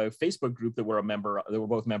a Facebook group that we're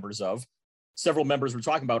both members of. Several members were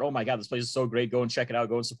talking about, oh my God, this place is so great. Go and check it out.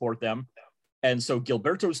 Go and support them. And so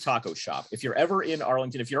Gilberto's Taco Shop, if you're ever in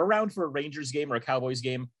Arlington, if you're around for a Rangers game or a Cowboys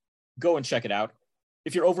game, go and check it out.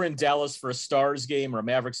 If you're over in Dallas for a Stars game or a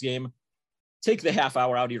Mavericks game, take the half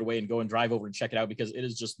hour out of your way and go and drive over and check it out because it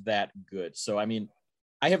is just that good. So, I mean,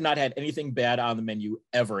 I have not had anything bad on the menu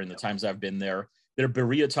ever in the times I've been there. Their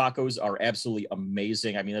birria tacos are absolutely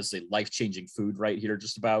amazing. I mean, that's a life-changing food right here,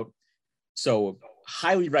 just about. So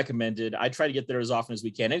highly recommended. I try to get there as often as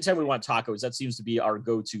we can. Anytime we want tacos, that seems to be our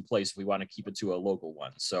go-to place if we want to keep it to a local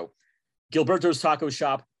one. So Gilberto's Taco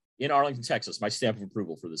Shop in Arlington, Texas, my stamp of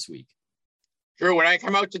approval for this week. Drew, when I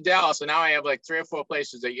come out to Dallas, and now I have like 3 or 4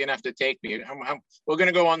 places that you're going to have to take me. We're going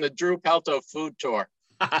to go on the Drew Pelto food tour.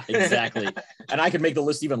 Exactly. And I can make the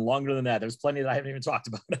list even longer than that. There's plenty that I haven't even talked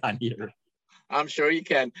about on here. I'm sure you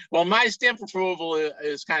can. Well, my stamp approval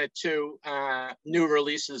is kind of 2 new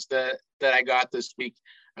releases that I got this week.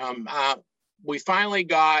 We finally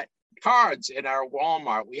got cards in our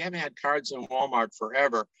Walmart. We haven't had cards in Walmart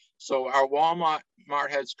forever. So our Walmart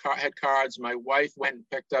had cards. My wife went and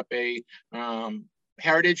picked up a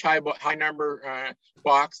Heritage high number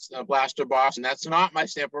box, blaster box, and that's not my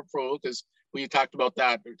stamp approval because we talked about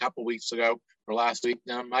that a couple weeks ago or last week.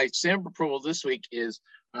 My stamp approval this week is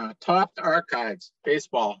Topps Archives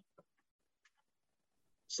baseball.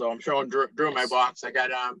 So I'm showing Drew my box. I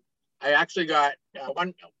actually got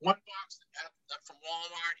one box from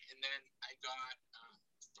Walmart, and then I got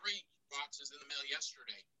 3 boxes in the mail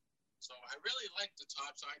yesterday. So I really like the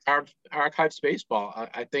Topps Archives baseball.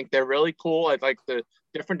 I think they're really cool. I like the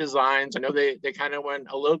different designs. I know they kind of went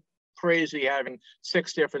a little crazy having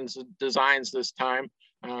 6 different designs this time,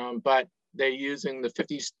 but they're using the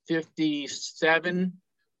 57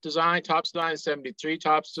 design, Topps design, 73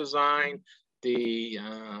 Topps design, the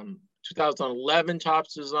 2011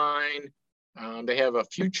 Topps design. They have a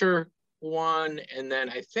future one, and then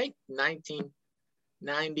I think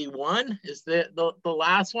 1991 is the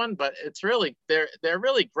last one, but it's really they're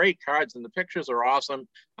really great cards, and the pictures are awesome.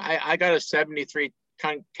 I got a 73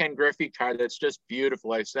 Ken Griffey card that's just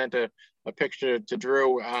beautiful. I sent a picture to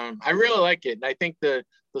Drew. I really like it, and I think it's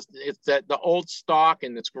the old stock,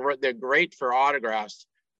 and they're great for autographs.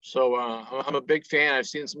 So I'm a big fan. I've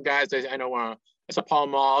seen some guys. I know I saw Paul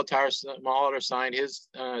Molitor sign his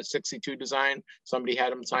 62 design. Somebody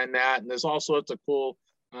had him sign that, and there's all sorts of cool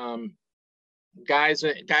guys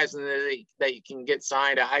that you can get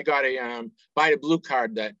signed. I got a buy the blue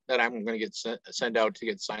card that I'm going to get sent out to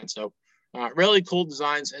get signed. So really cool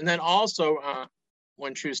designs. And then also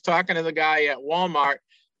when she was talking to the guy at Walmart,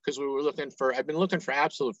 because I've been looking for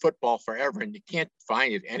Absolute Football forever, and you can't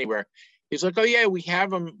find it anywhere. He's like, oh yeah, we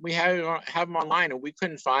have them online, and we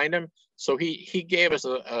couldn't find them. So he gave us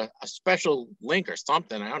a special link or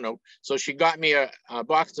something, I don't know. So she got me a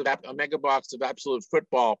mega box of Absolute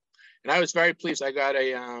Football, and I was very pleased. I got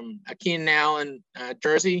a Keenan Allen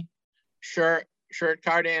jersey shirt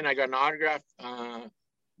card in. I got an autograph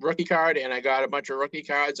rookie card, and I got a bunch of rookie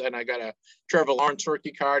cards, and I got a Trevor Lawrence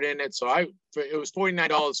rookie card in it. So it was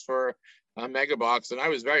 $49 for Mega Box, and I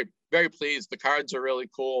was very, very pleased. The cards are really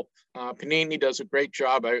cool. Panini does a great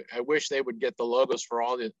job. I wish they would get the logos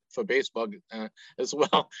for baseball as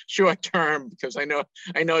well, short term, because I know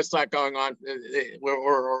it's not going on.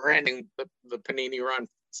 We're ending the Panini run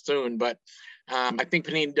soon, but I think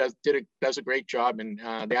Panini does a great job, and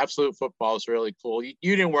the Absolute Football is really cool. You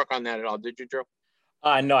didn't work on that at all, did you, Drew?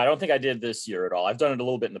 No, I don't think I did this year at all. I've done it a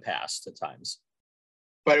little bit in the past at times.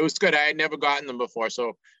 But it was good. I had never gotten them before,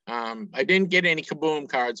 so I didn't get any Kaboom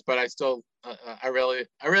cards, but I still, I really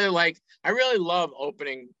love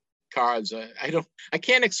opening cards. I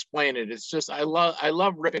can't explain it. It's just I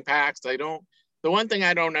love ripping packs. The one thing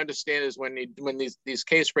I don't understand is when these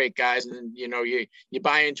case break guys, and you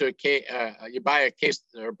buy into a case, you buy a case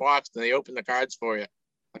or box, and they open the cards for you.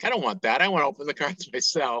 Like, I don't want that. I want to open the cards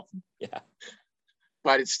myself. Yeah.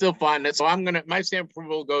 But it's still fun. So my stamp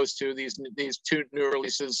approval goes to these two new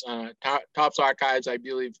releases. Topps Archives, I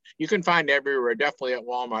believe you can find everywhere. Definitely at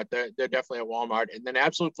Walmart. They're definitely at Walmart. And then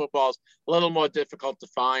Absolute Football is a little more difficult to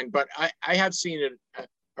find, but I have seen it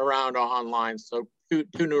around online. So two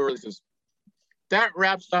new releases. That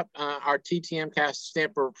wraps up our TTM Cast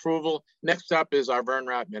stamp approval. Next up is our Vern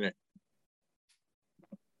Rapp Minute.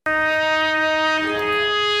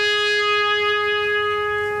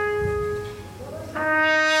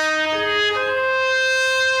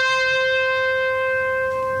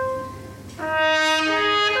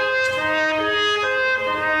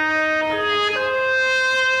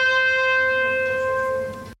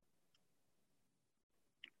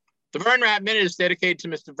 The Vern Rapp Minute is dedicated to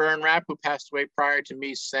Mr. Vern Rapp, who passed away prior to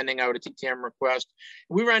me sending out a TTM request.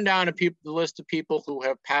 We run down the list of people who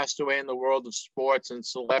have passed away in the world of sports and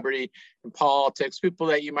celebrity and politics, people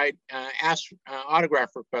that you might ask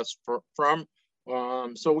autograph requests from.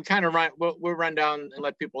 So we kind of we'll run down and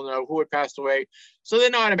let people know who had passed away, so they're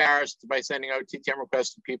not embarrassed by sending out TTM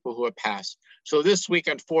requests to people who have passed. So this week,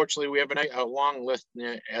 unfortunately, we have a long list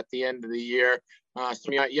at the end of the year.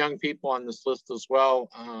 Some young people on this list as well.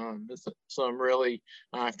 Some really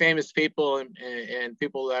famous people and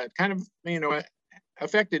people that kind of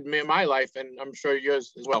affected me in my life, and I'm sure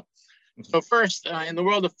yours as well. So first, in the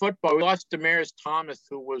world of football, we lost Demaryius Thomas,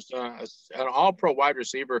 who was an all-pro wide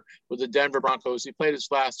receiver with the Denver Broncos. He played his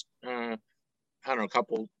last,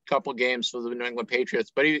 couple games for the New England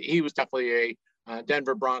Patriots, but he was definitely a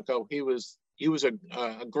Denver Bronco. He was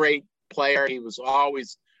a great player. He was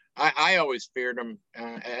always, I always feared him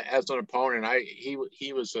as an opponent.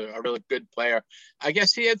 He was a really good player. I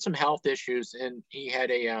guess he had some health issues, and he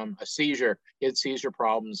had a seizure. He had seizure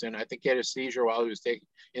problems, and I think he had a seizure while he was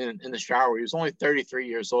in the shower. He was only 33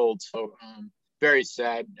 years old, so very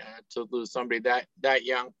sad to lose somebody that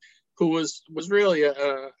young, who was really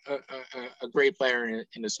a great player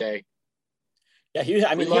in his day. Yeah, he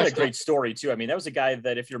had a great story too. I mean, that was a guy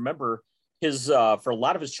that, if you remember, his for a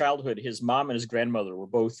lot of his childhood, his mom and his grandmother were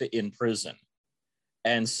both in prison.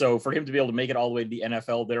 And so for him to be able to make it all the way to the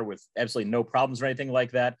NFL there with absolutely no problems or anything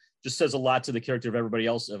like that, just says a lot to the character of everybody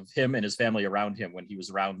else, of him and his family around him when he was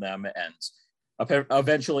around them. And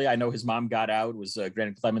eventually, I know his mom got out, was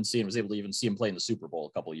granted clemency, and was able to even see him play in the Super Bowl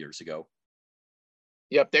a couple of years ago.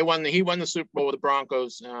 Yep, he won the Super Bowl with the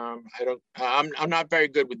Broncos. I'm not very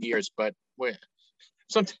good with years, but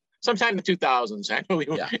sometime in the 2000s, I know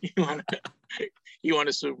he won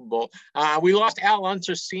a Super Bowl. We lost Al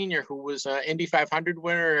Unser Sr., who was an Indy 500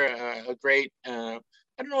 winner, a great. I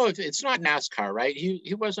don't know if it's not NASCAR, right?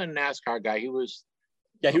 He wasn't a NASCAR guy. He was.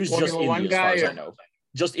 Yeah, he was just Indy as far as I know.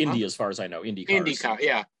 Just Indy, as far as I know. IndyCar,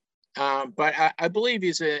 yeah. But I believe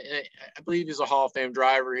he's a Hall of Fame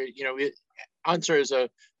driver. Unser is a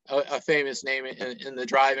famous name in the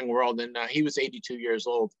driving world, and he was 82 years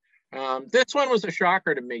old. This one was a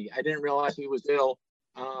shocker to me. I didn't realize he was ill.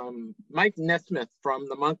 Mike Nesmith from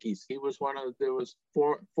the Monkees. He was there was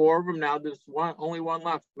four of them now. There's only one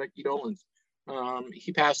left, Mickey Dolenz.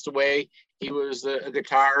 He passed away. He was a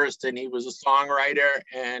guitarist, and he was a songwriter.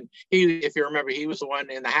 And if you remember, he was the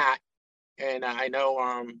one in the hat. And I know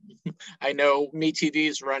MeTV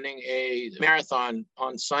is running a marathon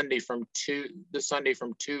on Sunday from 2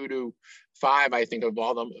 to 5, I think, of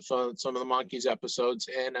all them, so some of the Monkees episodes.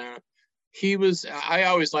 And I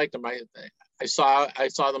always liked him. I saw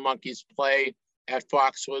the Monkees play at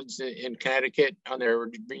Foxwoods in Connecticut on their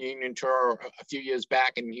reunion tour a few years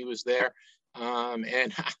back, and he was there.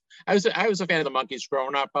 And I was a fan of the Monkees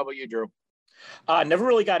growing up. How about you, Drew? Never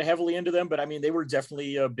really got heavily into them, but I mean, they were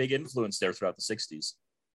definitely a big influence there throughout the 60s.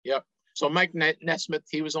 Yep. So Mike Nesmith,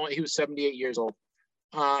 he was 78 years old.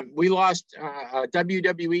 We lost a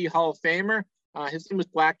WWE Hall of Famer, His name was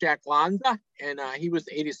Blackjack Lanza, and he was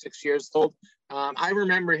 86 years old. I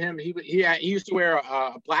remember him. He used to wear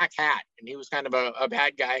a black hat, and he was kind of a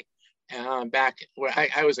bad guy. Back where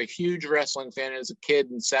I was a huge wrestling fan as a kid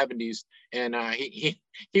in the 70s, and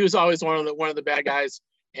he was always one of the bad guys.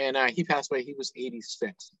 And he passed away. He was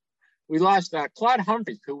 86. We lost Claude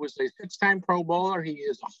Humphreys, who was a 6-time Pro Bowler. He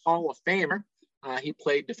is a Hall of Famer. He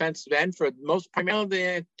played defensive end for primarily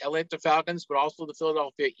the Atlanta Falcons, but also the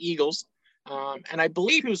Philadelphia Eagles. And I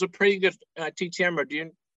believe he was a pretty good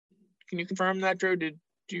TTM. Can you confirm that, Drew? Do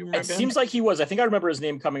you remember? It seems like he was. I think I remember his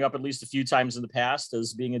name coming up at least a few times in the past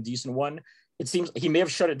as being a decent one. It seems he may have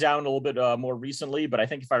shut it down a little bit more recently, but I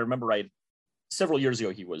think if I remember right, several years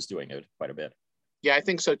ago he was doing it quite a bit. Yeah, I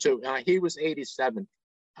think so too. He was 87.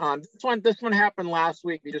 This one happened last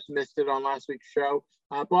week. We just missed it on last week's show.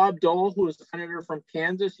 Bob Dole, who was the senator from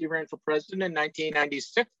Kansas, he ran for president in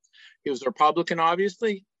 1996. He was a Republican,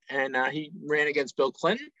 obviously, and he ran against Bill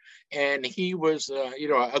Clinton. And he was,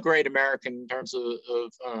 a great American in terms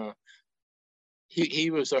of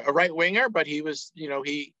he was a right winger, but he was,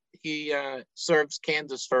 he served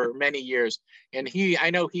Kansas for many years, and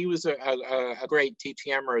I know he was a great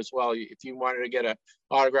TTMer as well. If you wanted to get an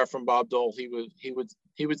autograph from Bob Dole,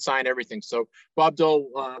 he would sign everything. So Bob Dole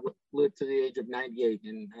lived to the age of 98,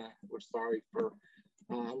 and we're sorry for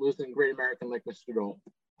losing a great American like Mr. Dole.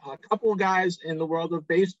 A couple of guys in the world of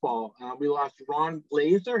baseball. We lost Ron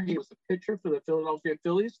Blazer. He was a pitcher for the Philadelphia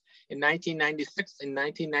Phillies in 1996 and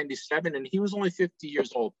 1997, and he was only 50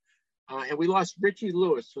 years old. And we lost Richie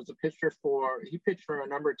Lewis, who was a pitcher he pitched for a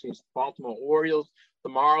number of teams, the Baltimore Orioles, the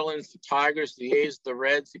Marlins, the Tigers, the A's, the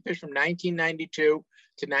Reds. He pitched from 1992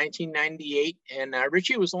 to 1998, and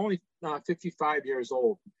Richie was only 55 years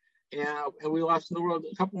old. And we lost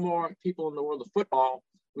a couple more people in the world of football.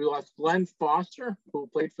 We lost Glenn Foster, who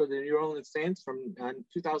played for the New Orleans Saints from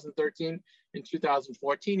 2013 and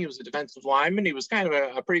 2014. He was a defensive lineman. He was kind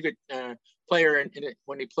of a pretty good player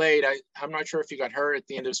when he played. I'm not sure if he got hurt at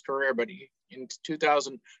the end of his career, but in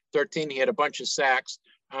 2013, he had a bunch of sacks.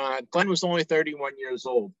 Glenn was only 31 years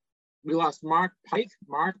old. We lost Mark Pike.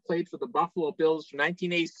 Mark played for the Buffalo Bills from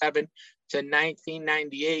 1987 to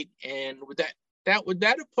 1998. And would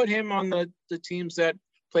that have put him on the teams that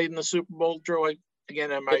played in the Super Bowl, Drew?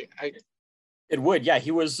 Again, it would, yeah.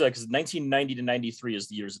 He was because 1990 to 93 is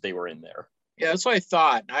the years that they were in there. Yeah, that's what I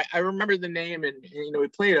thought. I remember the name, and he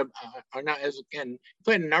played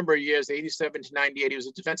played a number of years, 87 to 98. He was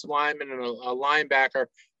a defensive lineman and a linebacker.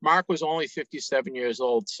 Mark was only 57 years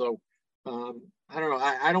old, so I don't know.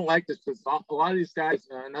 I don't like this because a lot of these guys.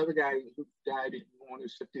 Another guy who died when he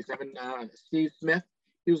was 57, Steve Smith.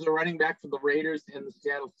 He was a running back for the Raiders and the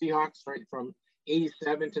Seattle Seahawks, right from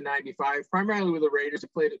 87 to 95, primarily with the Raiders. He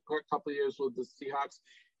played a couple of years with the Seahawks.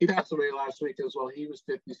 He passed away last week as well. He was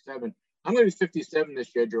 57. I'm going to be 57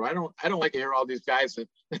 this year, Drew. I don't like to hear all these guys that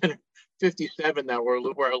are 57 that we're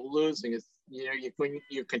losing. It's when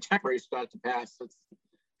your contemporaries start to pass, it's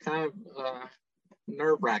kind of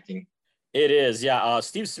nerve-wracking. It is, yeah.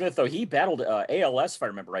 Steve Smith, though, he battled ALS, if I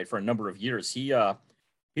remember right, for a number of years. He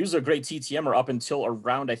was a great TTMer up until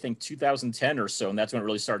around, I think, 2010 or so, and that's when it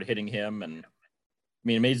really started hitting him. And I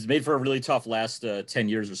mean, it made for a really tough last 10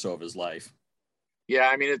 years or so of his life. Yeah,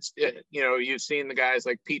 I mean, you've seen the guys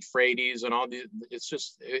like Pete Frates and all these. It's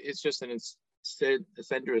just an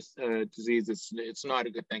insidious disease. It's not a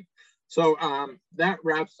good thing. So that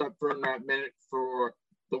wraps up for that minute for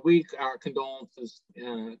the week. Our condolences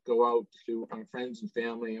go out to our friends and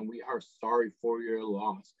family, and we are sorry for your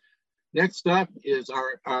loss. Next up is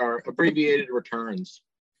our abbreviated returns.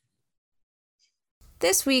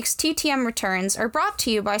 This week's TTM returns are brought to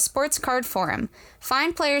you by Sports Card Forum.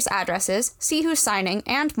 Find players' addresses, see who's signing,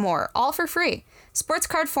 and more, all for free.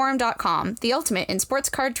 SportsCardForum.com, the ultimate in sports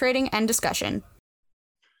card trading and discussion.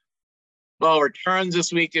 Well, returns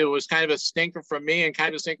this week, it was kind of a stinker for me and kind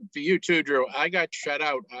of a stinker for you too, Drew. I got shut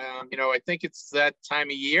out. I think it's that time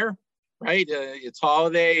of year, right? It's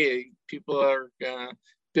holiday. People are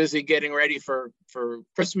busy getting ready for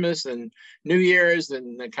Christmas and New Year's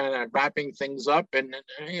and kind of wrapping things up, and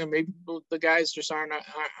maybe the guys just aren't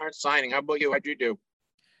signing. How about you? How'd you do?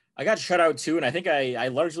 I got shut out too, and I think I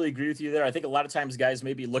largely agree with you there. I think a lot of times guys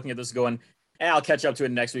may be looking at this going, I'll catch up to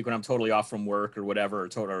it next week when I'm totally off from work or whatever,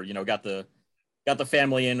 or got the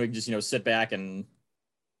family in. We can just sit back and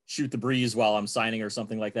shoot the breeze while I'm signing or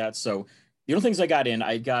something like that. So the only things I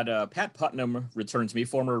got Pat Putnam returned to me,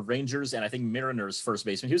 former Rangers and I think Mariners first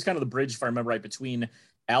baseman. He was kind of the bridge, if I remember right, between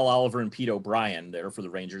Al Oliver and Pete O'Brien there for the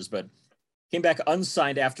Rangers, but came back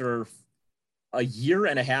unsigned after a year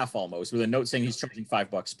and a half almost with a note saying he's charging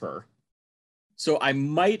 $5 per. So I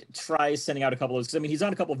might try sending out a couple of those, because I mean, he's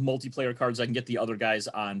on a couple of multiplayer cards I can get the other guys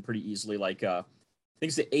on pretty easily. Like I think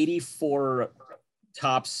it's the 84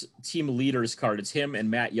 Topps team leaders card. It's him and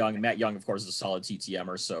Matt Young. And Matt Young, of course, is a solid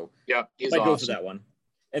TTMer. So yeah, he's I might awesome. go for that one.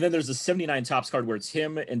 And then there's the 79 Topps card where it's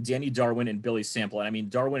him and Danny Darwin and Billy Sample. And I mean,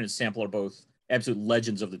 Darwin and Sample are both absolute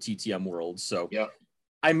legends of the TTM world. So yeah,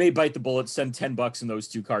 I may bite the bullet, send $10 in those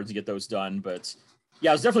two cards to get those done. But yeah,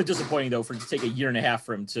 it was definitely disappointing, though, for it to take a year and a half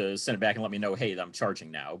for him to send it back and let me know, hey, I'm charging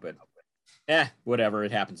now. But whatever.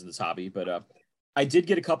 It happens in this hobby. But I did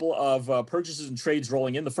get a couple of purchases and trades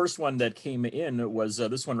rolling in. The first one that came in was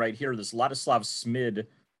this one right here, this Ladislav Smid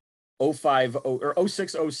 050 or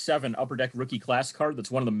 0607 Upper Deck rookie class card. That's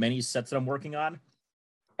one of the many sets that I'm working on.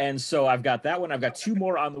 And so I've got that one. I've got two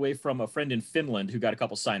more on the way from a friend in Finland who got a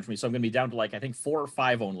couple signed for me. So I'm going to be down to like, I think 4 or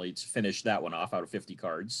 5 only to finish that one off out of 50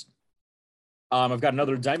 cards. I've got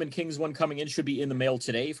another Diamond Kings one coming in. Should be in the mail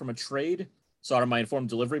today from a trade. Saw it on my informed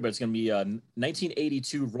delivery, but it's going to be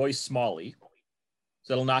 1982 Roy Smalley.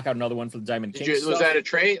 So that'll knock out another one for the Diamond Kings. Was that a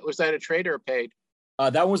trade? Was that a trade or a paid?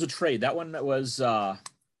 That one was a trade. That one was trying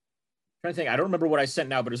to think. I don't remember what I sent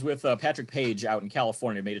now, but it was with Patrick Page out in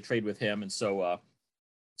California. Made a trade with him, and so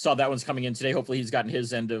saw that one's coming in today. Hopefully, he's gotten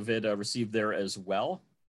his end of it received there as well.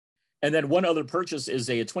 And then one other purchase is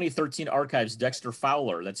a 2013 Archives Dexter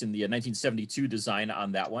Fowler. That's in the 1972 design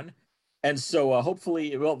on that one. And so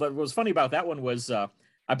hopefully, well, what was funny about that one was I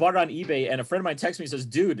bought it on eBay, and a friend of mine texts me and says,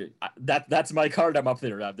 dude, that's my card I'm up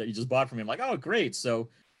there that you just bought from me. I'm like, oh, great. So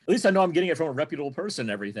at least I know I'm getting it from a reputable person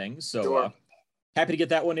and everything. So sure. Happy to get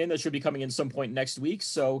that one in. That should be coming in some point next week.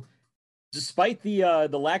 So despite the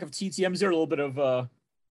lack of TTMs there, a little bit of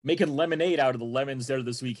making lemonade out of the lemons there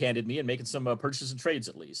this week handed me and making some purchases and trades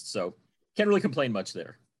at least. So can't really complain much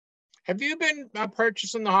there. Have you been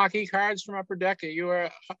purchasing the hockey cards from Upper Deck? Are you a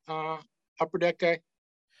Upper Deck guy?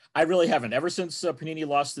 I really haven't. Ever since Panini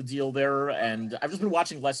lost the deal there, and I've just been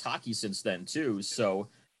watching less hockey since then too. So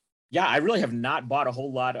yeah, I really have not bought a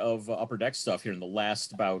whole lot of Upper Deck stuff here in the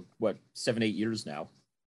last about 7-8 years now.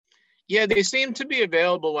 Yeah, they seem to be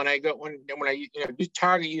available when I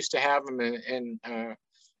Target used to have them, and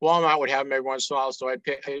Walmart would have them every once in a while. So I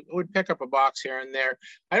would pick up a box here and there.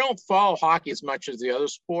 I don't follow hockey as much as the other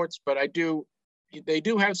sports, but I do. They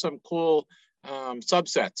do have some cool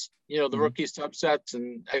subsets. The rookie subsets,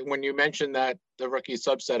 and when you mentioned that the rookie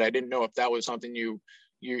subset, I didn't know if that was something you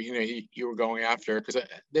were going after, because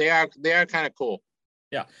they are kind of cool.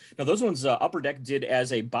 Yeah, now those ones Upper Deck did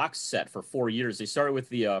as a box set for 4 years. They started with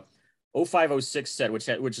the 0506 set, which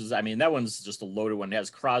is, I mean, that one's just a loaded one. It has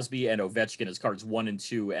Crosby and Ovechkin as cards 1 and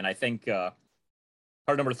 2, and I think card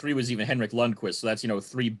number 3 was even Henrik Lundqvist. So that's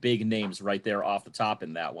 3 big names right there off the top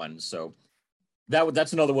in that one. So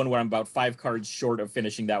that's another one where I'm about 5 cards short of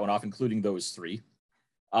finishing that one off, including those 3.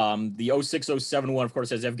 The 0607 one, of course,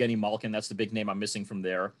 has Evgeny Malkin. That's the big name I'm missing from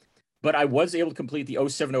there. But I was able to complete the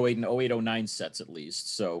 0708 and 0809 sets at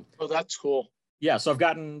least. So that's cool. Yeah, so I've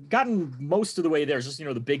gotten most of the way there. It's just,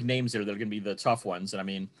 the big names there that are going to be the tough ones. And I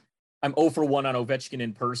mean, I'm 0 for 1 on Ovechkin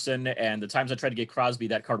in person, and the times I tried to get Crosby,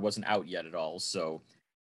 that card wasn't out yet at all. So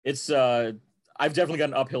it's I've definitely got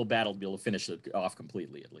an uphill battle to be able to finish it off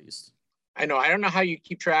completely, at least. I know. I don't know how you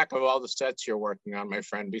keep track of all the sets you're working on, my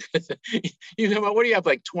friend, because what do you have,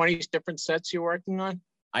 like 20 different sets you're working on?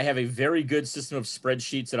 I have a very good system of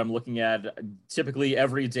spreadsheets that I'm looking at typically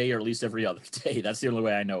every day or at least every other day. That's the only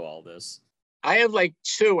way I know all this. I have like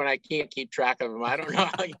 2 and I can't keep track of them. I don't know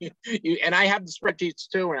how you and I have the spreadsheets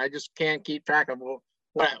too, and I just can't keep track of them.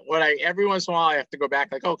 What I every once in a while I have to go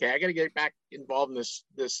back, like, okay, I got to get back involved in this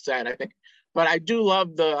set, I think. But I do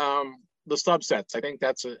love the subsets. I think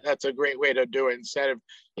that's a great way to do it. Instead of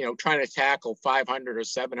trying to tackle 500 or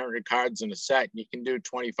 700 cards in a set, you can do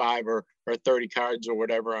 25 or 30 cards or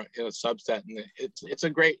whatever in a subset, and it's a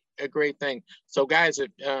great thing. So guys, if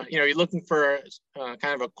you're looking for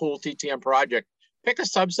kind of a cool TTM project, pick a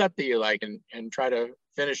subset that you like and try to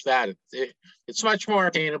finish that. It's much more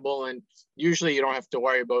attainable, and usually you don't have to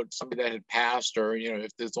worry about somebody that had passed, or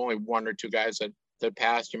if there's only 1 or 2 guys that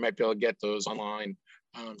passed, you might be able to get those online.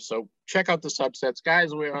 So check out the subsets,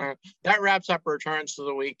 guys. That wraps up returns for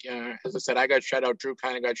the week. As I said, I got shut out. Drew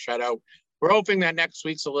kind of got shut out. We're hoping that next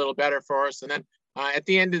week's a little better for us. And then at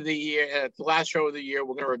the end of the year, at the last show of the year,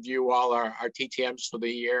 we're going to review all our TTMs for the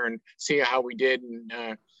year and see how we did.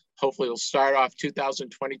 And hopefully we'll start off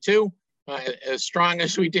 2022 as strong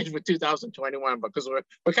as we did with 2021, because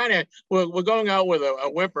we're going out with a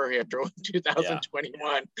whimper here through 2021.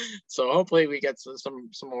 Yeah. So hopefully we get some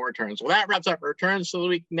more returns. Well, that wraps up returns for the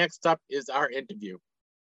week. Next up is our interview.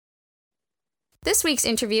 This week's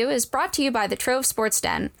interview is brought to you by the Trove Sports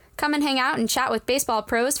Den. Come and hang out and chat with baseball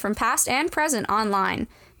pros from past and present online.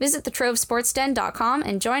 Visit thetrovesportsden.com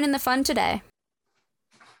and join in the fun today.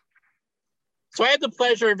 So I had the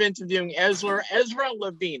pleasure of interviewing Ezra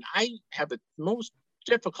Levine. I have the most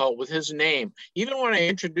difficult with his name. Even when I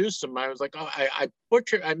introduced him, I was like, oh, I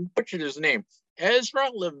butchered his name. Ezra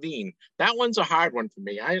Levine. That one's a hard one for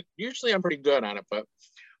me. I'm pretty good on it, but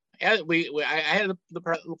I had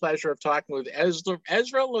the pleasure of talking with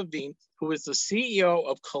Ezra Levine, who is the CEO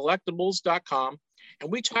of Collectibles.com.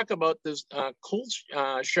 And we talk about this cool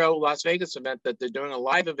show, Las Vegas event that they're doing, a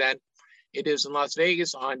live event. It is in Las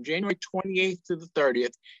Vegas on January 28th to the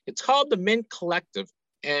 30th. It's called the Mint Collective.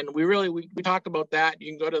 And we talk about that.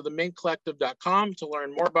 You can go to themintcollective.com to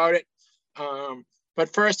learn more about it.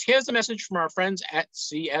 But first, here's a message from our friends at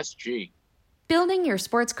CSG. Building your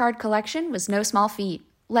sports card collection was no small feat.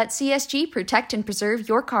 Let CSG protect and preserve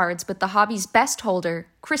your cards with the hobby's best holder.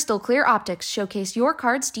 Crystal clear optics showcase your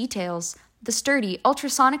card's details. The sturdy,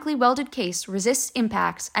 ultrasonically welded case resists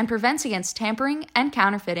impacts and prevents against tampering and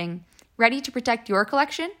counterfeiting. Ready to protect your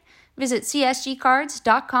collection? Visit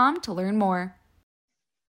csgcards.com to learn more.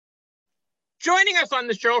 Joining us on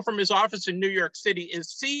the show from his office in New York City is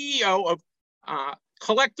CEO of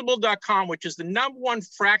Collectible.com, which is the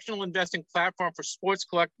 #1 fractional investing platform for sports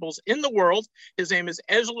collectibles in the world. His name is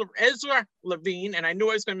Ezra Levine, and I knew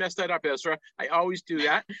I was going to mess that up, Ezra. I always do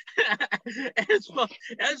that.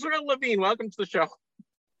 Ezra Levine, welcome to the show.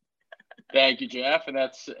 Thank you, Jeff, and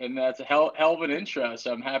that's a hell of an intro.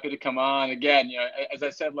 So I'm happy to come on again. As I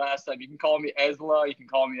said last time, you can call me Ezra, you can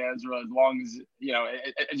call me Ezra, as long as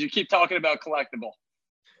as you keep talking about collectible.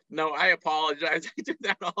 No, I apologize. I do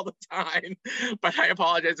that all the time, but I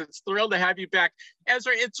apologize. It's thrilled to have you back.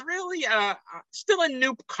 Ezra, it's really still a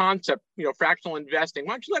new concept, fractional investing.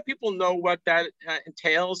 Why don't you let people know what that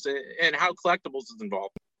entails and how collectibles is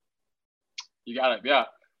involved? You got it, yeah.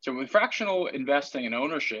 So with fractional investing and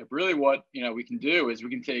ownership, really what we can do is we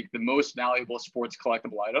can take the most valuable sports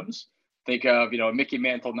collectible items. Think of a Mickey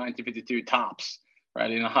Mantle 1952 Topps,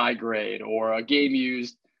 right, in a high grade, or a game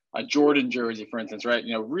used a Jordan jersey, for instance, right?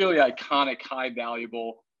 Really iconic, high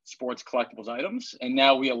valuable sports collectibles items. And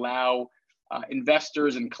now we allow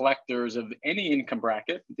investors and collectors of any income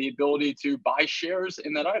bracket the ability to buy shares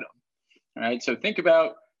in that item. All right. So think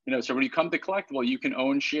about, so when you come to collectible, you can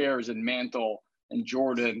own shares in Mantle and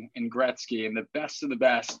Jordan and Gretzky and the best of the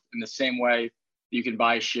best in the same way you can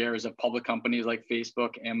buy shares of public companies like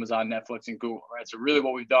Facebook, Amazon, Netflix, and Google, right? So really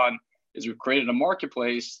what we've done is we've created a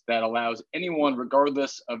marketplace that allows anyone,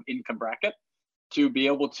 regardless of income bracket, to be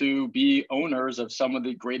able to be owners of some of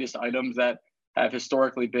the greatest items that have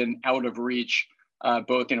historically been out of reach,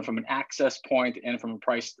 both from an access point and from a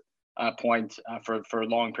price point for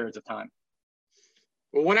long periods of time.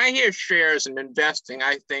 Well, when I hear shares and investing,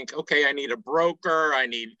 I think, okay, I need a broker, I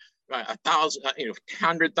need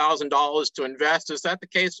 $100,000 to invest. Is that the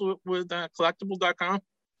case with Collectible.com?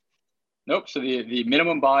 Nope. So the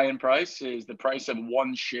minimum buy-in price is the price of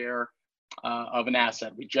one share of an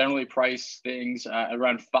asset. We generally price things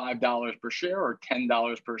around $5 per share or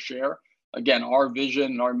 $10 per share. Again, our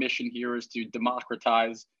vision and our mission here is to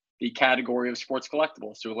democratize the category of sports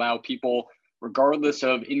collectibles, to allow people, regardless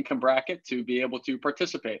of income bracket, to be able to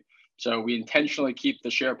participate. So we intentionally keep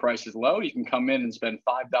the share prices low. You can come in and spend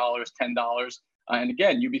 $5, $10, and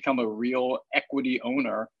again, you become a real equity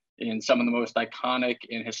owner in some of the most iconic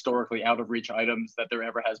and historically out of reach items that there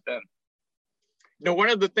ever has been.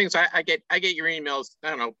 One of the things I get your emails,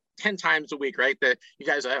 10 times a week, right? That you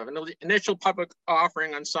guys have an initial public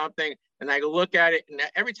offering on something, and I go look at it, and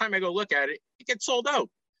every time I go look at it, it gets sold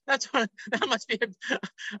out. That must be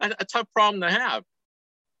a tough problem to have.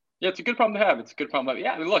 Yeah, it's a good problem to have.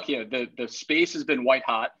 Yeah, I mean, look, the space has been white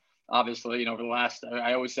hot, obviously, over the last,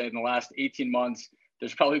 I always say in the last 18 months,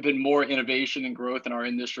 there's probably been more innovation and growth in our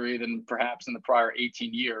industry than perhaps in the prior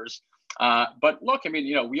 18 years. But look, I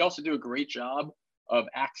mean, we also do a great job of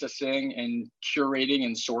accessing and curating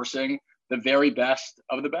and sourcing the very best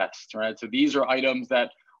of the best, right? So these are items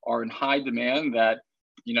that are in high demand that,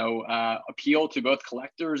 appeal to both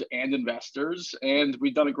collectors and investors. And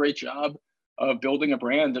we've done a great job of building a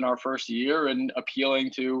brand in our first year and appealing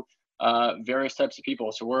to various types of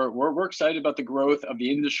people. So we're excited about the growth of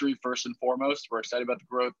the industry first and foremost. We're excited about the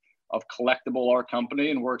growth of Collectible, our company,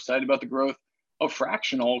 and we're excited about the growth of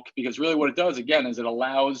Fractional, because really what it does, again, is it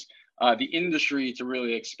allows the industry to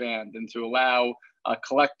really expand and to allow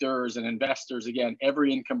collectors and investors, again,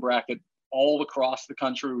 every income bracket all across the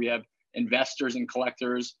country. We have investors and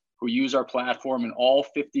collectors who use our platform in all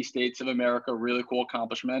 50 states of America. Really cool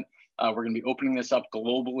accomplishment. We're going to be opening this up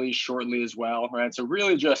globally shortly as well, right? So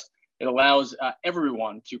really just it allows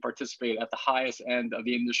everyone to participate at the highest end of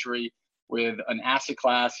the industry with an asset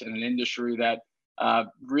class and an industry that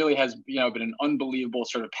really has been an unbelievable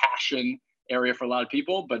sort of passion area for a lot of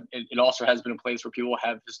people, but it also has been a place where people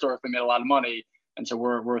have historically made a lot of money. And so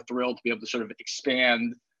we're thrilled to be able to sort of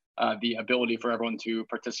expand the ability for everyone to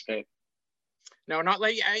participate. No, not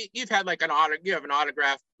like you've had like you have an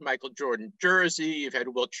autographed Michael Jordan jersey. You've had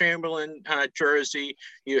Wilt Chamberlain jersey.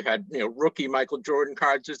 You had rookie Michael Jordan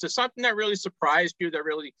cards. Is there something that really surprised you, that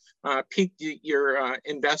really piqued your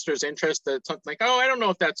investors' interest? That something like, oh, I don't know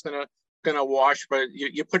if that's gonna wash, but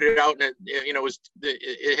you put it out and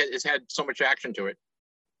it's had so much action to it.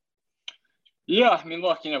 Yeah, I mean,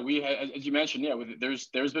 look, we, as you mentioned,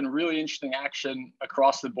 there's been really interesting action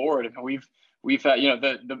across the board. And we've had,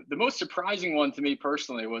 the most surprising one to me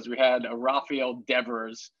personally was we had a Rafael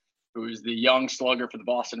Devers, who is the young slugger for the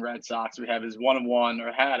Boston Red Sox. We have his his one-of-one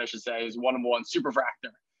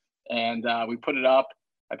superfractor. And we put it up,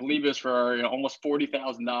 I believe it was for almost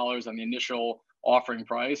 $40,000 on the initial offering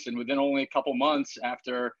price. And within only a couple months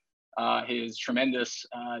after his tremendous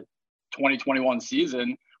 2021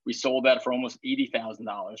 season, we sold that for almost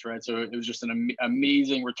 $80,000, right? So it was just an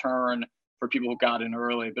amazing return for people who got in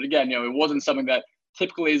early. But again, it wasn't something that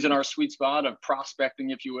typically is in our sweet spot of prospecting,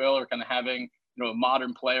 if you will, or kind of having a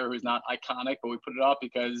modern player who's not iconic. But we put it up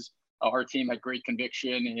because our team had great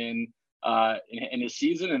conviction in his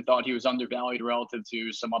season and thought he was undervalued relative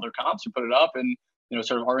to some other comps. We put it up, and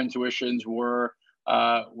sort of our intuitions were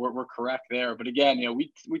correct there. But again,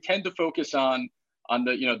 we tend to focus on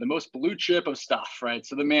the most blue chip of stuff, right?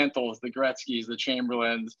 So the Mantles, the Gretzkys, the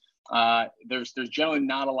Chamberlains. There's generally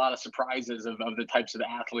not a lot of surprises of the types of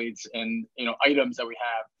athletes and items that we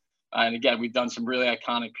have. And again, we've done some really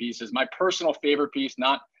iconic pieces. My personal favorite piece,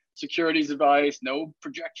 not securities advice, no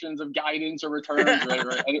projections of guidance or returns, right,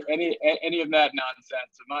 or any of that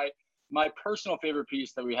nonsense. So my personal favorite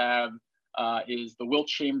piece that we have is the Wilt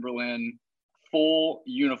Chamberlain full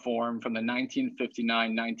uniform from the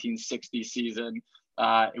 1959-1960 season.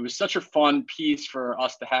 It was such a fun piece for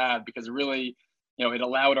us to have because it really, it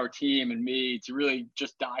allowed our team and me to really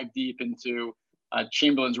just dive deep into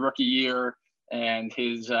Chamberlain's rookie year and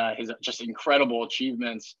his just incredible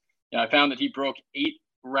achievements. I found that he broke 8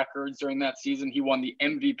 records during that season. He won the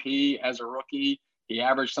MVP as a rookie. He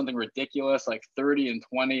averaged something ridiculous like 30 and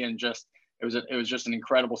 20, and it was just an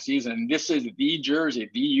incredible season. And this is the jersey,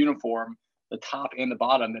 the uniform, the top and the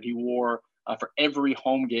bottom that he wore for every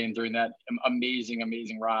home game during that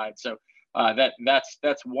amazing ride. So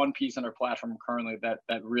that's one piece on our platform currently that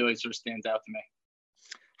really sort of stands out to me.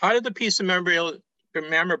 How did the piece of memorabilia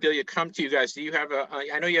come to you guys? Do you have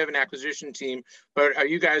I know you have an acquisition team, but are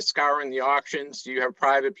you guys scouring the auctions? Do you have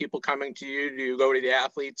private people coming to you? Do you go to the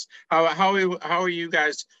athletes? How are you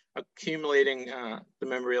guys accumulating the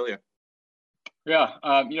memorabilia? Yeah,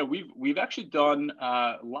 we've actually done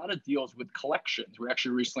a lot of deals with collections. We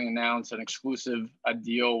actually recently announced an exclusive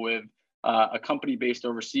deal with a company based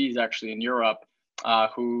overseas, actually in Europe,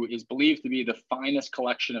 who is believed to be the finest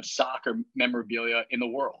collection of soccer memorabilia in the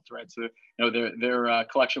world, right? So, their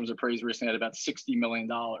collection was appraised recently at about $60 million.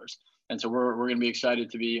 And so we're going to be excited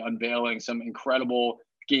to be unveiling some incredible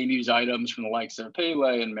game use items from the likes of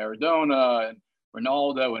Pele and Maradona and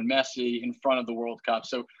Ronaldo and Messi in front of the World Cup.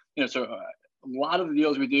 So, a lot of the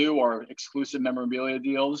deals we do are exclusive memorabilia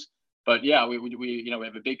deals, but yeah, we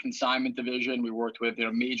have a big consignment division. We worked with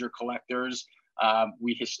major collectors.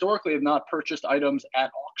 We historically have not purchased items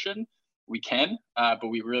at auction. We can, but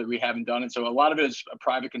we haven't done it. So a lot of it is a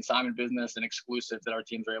private consignment business and exclusives that our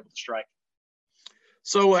teams are able to strike.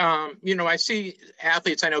 So I see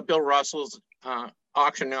athletes. I know Bill Russell's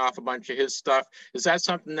auctioning off a bunch of his stuff. Is that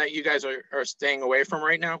something that you guys are staying away from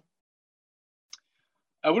right now?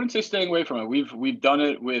 I wouldn't say staying away from it. We've done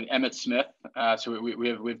it with Emmitt Smith. So we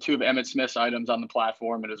have 2 of Emmitt Smith's items on the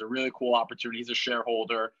platform. It is a really cool opportunity. He's a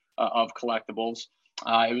shareholder of Collectibles.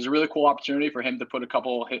 It was a really cool opportunity for him to put a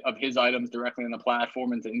couple of his items directly on the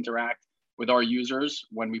platform and to interact with our users.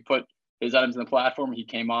 When we put his items on the platform, he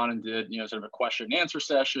came on and did sort of a question and answer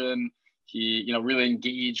session. He really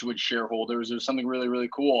engaged with shareholders. It was something really, really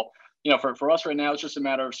cool. For us right now, it's just a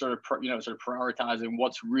matter of sort of prioritizing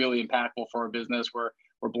what's really impactful for our business. We're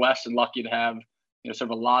blessed and lucky to have,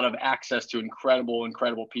 sort of a lot of access to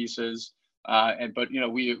incredible pieces. But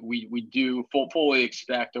we do fully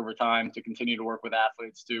expect over time to continue to work with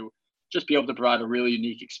athletes to just be able to provide a really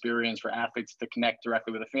unique experience for athletes to connect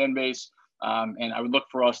directly with a fan base. And I would look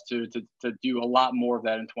for us to do a lot more of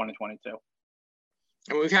that in 2022.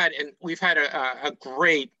 And we've had a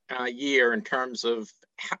great year in terms of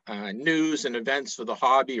news and events for the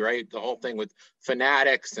hobby, right? The whole thing with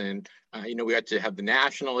Fanatics, and we had to have the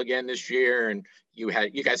National again this year, and you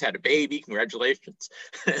guys had a baby. Congratulations!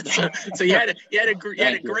 so you had a great,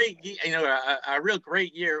 a real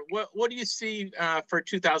great year. What do you see for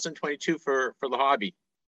 2022 for the hobby?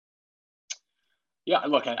 Yeah,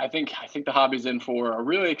 look, I think the hobby's in for a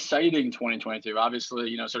really exciting 2022.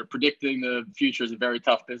 Obviously, sort of predicting the future is a very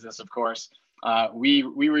tough business, of course. We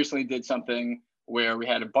recently did something where we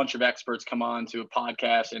had a bunch of experts come on to a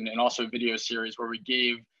podcast and also a video series where we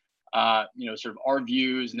gave, sort of our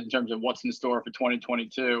views in terms of what's in store for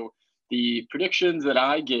 2022. The predictions that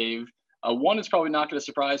I gave, one is probably not going to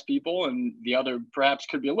surprise people, and the other perhaps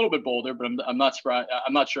could be a little bit bolder, but I'm not surprised.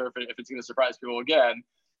 I'm not sure if it's going to surprise people again.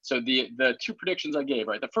 So the two predictions I gave,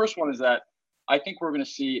 right? The first one is that I think we're going to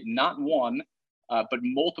see not one, but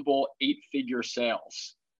multiple 8-figure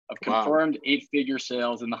sales of confirmed 8-figure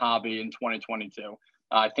sales in the hobby in 2022.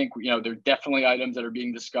 I think, there are definitely items that are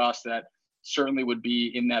being discussed that certainly would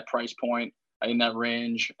be in that price point, in that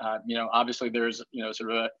range. Obviously there's, sort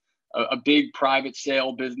of a big private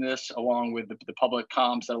sale business along with the public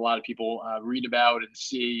comps that a lot of people read about and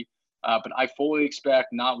see. But I fully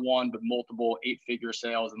expect not one, but multiple 8-figure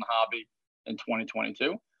sales in the hobby in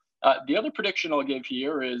 2022. The other prediction I'll give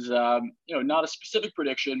here is, not a specific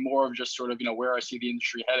prediction, more of just sort of, where I see the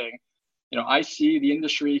industry heading. I see the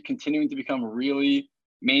industry continuing to become really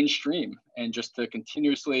mainstream and just to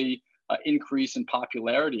continuously increase in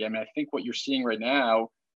popularity. I mean, I think what you're seeing right now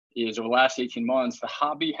is over the last 18 months, the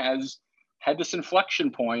hobby has had this inflection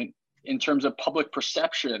point in terms of public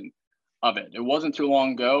perception of it. It wasn't too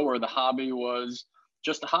long ago where the hobby was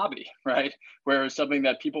just a hobby, right? Where it was something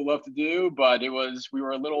that people love to do, but we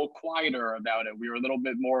were a little quieter about it. We were a little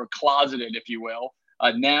bit more closeted, if you will.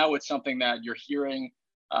 Now it's something that you're hearing,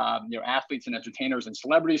 athletes and entertainers and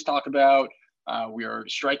celebrities talk about. We are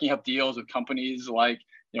striking up deals with companies like,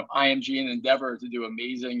 IMG and Endeavor to do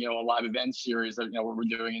amazing, a live event series that, what we're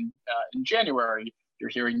doing in January. You're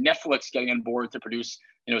hearing Netflix getting on board to produce,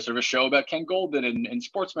 sort of a show about Ken Golden and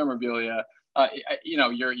sports memorabilia.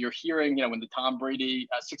 You're hearing, when the Tom Brady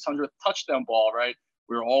 600th touchdown ball, right?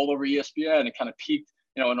 We were all over ESPN. It kind of peaked,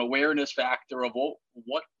 an awareness factor of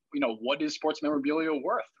what is sports memorabilia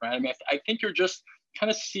worth, right? I mean, I think you're just kind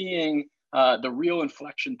of seeing the real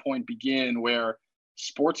inflection point begin where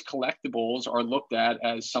sports collectibles are looked at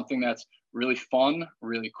as something that's really fun,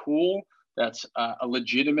 really cool. That's a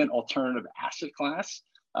legitimate alternative asset class.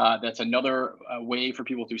 That's another way for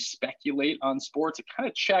people to speculate on sports. It kind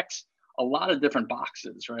of checks a lot of different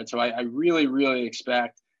boxes, right? So I really, really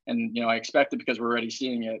expect, and I expect it because we're already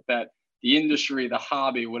seeing it, that the industry, the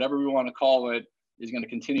hobby, whatever we want to call it, is going to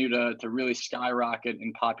continue to really skyrocket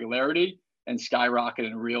in popularity and skyrocket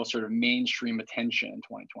in real sort of mainstream attention in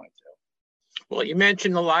 2022. Well, you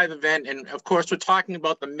mentioned the live event, and of course, we're talking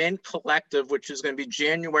about the Mint Collective, which is going to be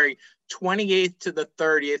January 28th to the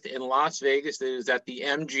 30th in Las Vegas. It is at the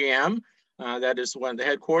MGM. That is one of the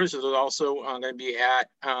headquarters. It is also going to be at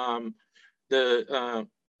the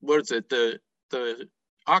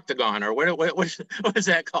Octagon, or what is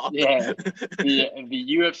that called? Yeah, the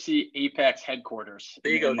UFC Apex headquarters.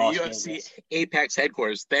 There you go, the UFC Vegas. Apex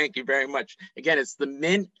headquarters. Thank you very much. Again, it's the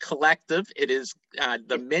Mint Collective. It is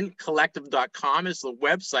themintcollective.com is the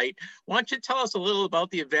website. Why don't you tell us a little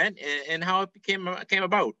about the event and how it came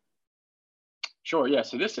about? Sure. Yeah.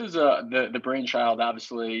 So this is the brainchild,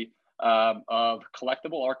 obviously, of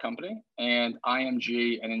Collectible Art Company and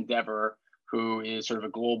IMG and Endeavor, who is sort of a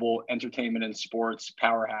global entertainment and sports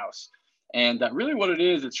powerhouse. And really what it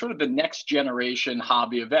is, it's sort of the next generation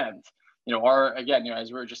hobby event.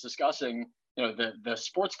 As we were just discussing, the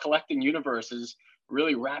sports collecting universe is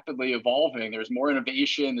really rapidly evolving. There's more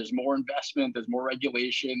innovation, there's more investment, there's more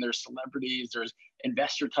regulation, there's celebrities, there's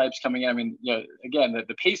investor types coming in. I mean, again,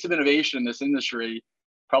 the pace of innovation in this industry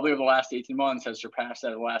probably over the last 18 months has surpassed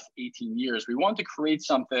that of the last 18 years. We wanted to create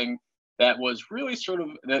something that was really sort of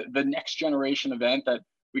the next generation event that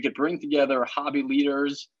we could bring together hobby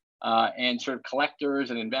leaders and sort of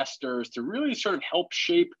collectors and investors to really sort of help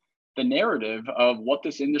shape the narrative of what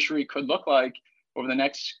this industry could look like over the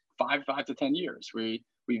next 5 to 10 years. We've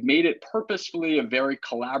made it purposefully a very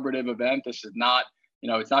collaborative event. This is not,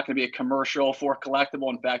 it's not going to be a commercial for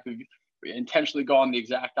Collectible. In fact, we've intentionally gone the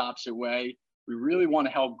exact opposite way. We really want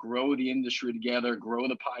to help grow the industry together, grow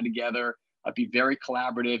the pie together, be very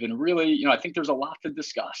collaborative, and really, I think there's a lot to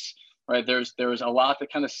discuss, right? There's a lot to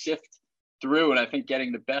kind of sift through, and I think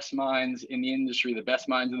getting the best minds in the industry, the best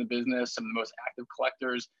minds in the business, some of the most active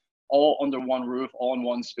collectors, all under one roof, all in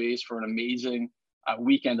one space for an amazing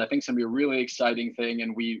weekend. I think it's going to be a really exciting thing,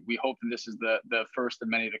 and we hope that this is the first of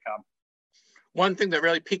many to come. One thing that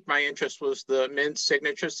really piqued my interest was the men's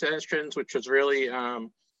signature sessions, which was really,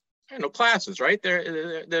 classes, right?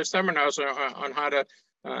 There's seminars on how to,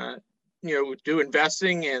 do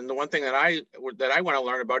investing. And the one thing that I want to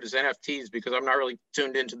learn about is NFTs, because I'm not really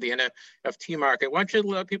tuned into the NFT market. Why don't you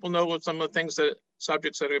let people know what some of the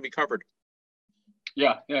subjects that are going to be covered?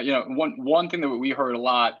 Yeah. One thing that we heard a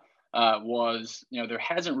lot was, there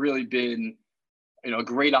hasn't really been a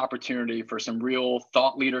great opportunity for some real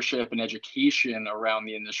thought leadership and education around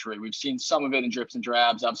the industry. We've seen some of it in drips and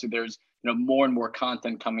drabs. Obviously, there's more and more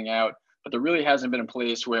content coming out, but there really hasn't been a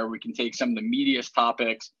place where we can take some of the meatiest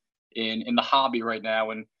topics in the hobby right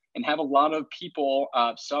now and have a lot of people,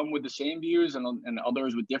 some with the same views and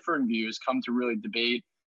others with different views, come to really debate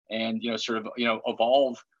and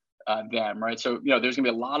evolve them, right? So there's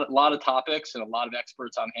gonna be a lot of topics and a lot of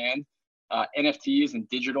experts on hand. NFTs and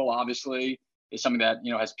digital, obviously, is something that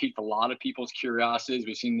has piqued a lot of people's curiosities.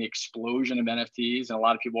 We've seen the explosion of NFTs, and a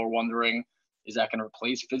lot of people are wondering, is that going to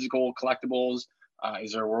replace physical collectibles?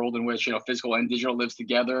 Is there a world in which physical and digital lives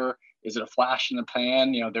together? Is it a flash in the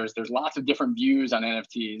pan? There's lots of different views on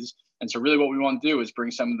NFTs, and so really what we want to do is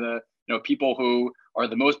bring some of the people who are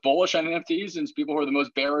the most bullish on NFTs and people who are the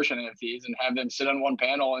most bearish on NFTs, and have them sit on one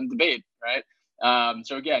panel and debate, right?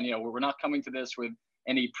 So again, we're not coming to this with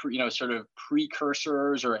any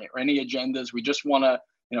precursors or any agendas. We just want to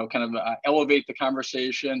elevate the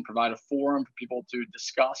conversation, provide a forum for people to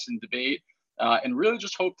discuss and debate, and really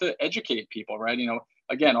just hope to educate people, right?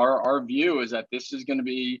 Again, our view is that this is going to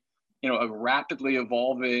be a rapidly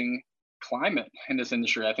evolving climate in this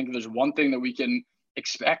industry. I think if there's one thing that we can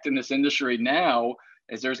expect in this industry now,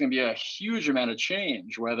 is there's going to be a huge amount of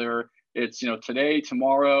change, whether it's today,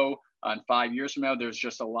 tomorrow, and 5 years from now. There's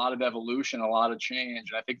just a lot of evolution, a lot of change.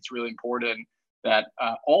 And I think it's really important that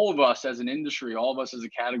all of us as an industry, all of us as a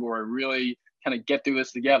category, really kind of get through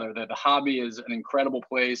this together. That the hobby is an incredible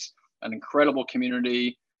place, an incredible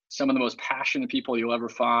community, some of the most passionate people you'll ever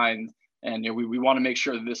find. And we want to make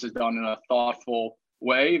sure that this is done in a thoughtful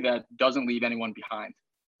way that doesn't leave anyone behind.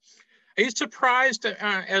 Are you surprised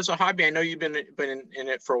as a hobby? I know you've been in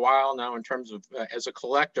it for a while now, in terms of as a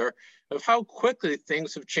collector, of how quickly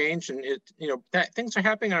things have changed, and that things are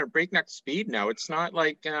happening on a breakneck speed now. It's not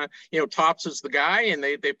like Topps is the guy and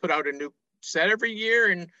they put out a new set every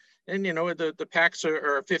year, and the packs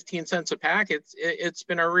are 15 cents a pack. It's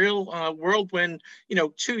been a real whirlwind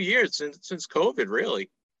 2 years since COVID,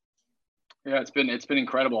 really. Yeah, it's been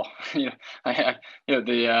incredible. I would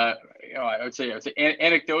say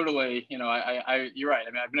anecdotally, you're right.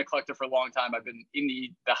 I mean, I've been a collector for a long time. I've been in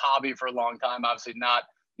the hobby for a long time. Obviously, not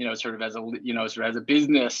as a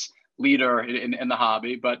business leader in the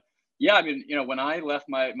hobby, but yeah, I mean, when I left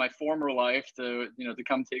my former life to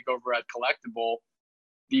come take over at Collectible,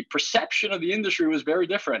 the perception of the industry was very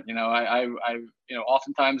different.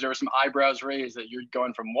 Oftentimes there were some eyebrows raised that you're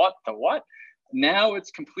going from what to what. Now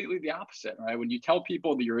it's completely the opposite, right? When you tell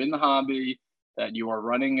people that you're in the hobby, that you are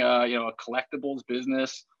running a collectibles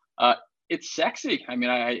business, it's sexy. I mean,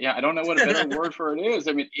 I don't know what a better word for it is.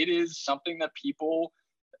 I mean, it is something that people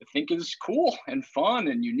think is cool and fun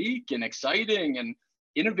and unique and exciting and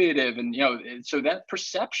innovative, and so that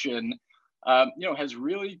perception has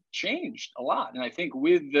really changed a lot. And I think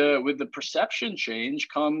with the perception change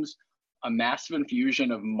comes a massive infusion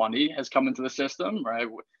of money has come into the system, right?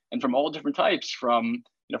 And from all different types, from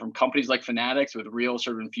companies like Fanatics with real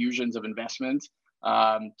sort of infusions of investment,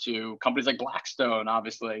 to companies like Blackstone,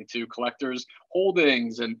 obviously, to Collectors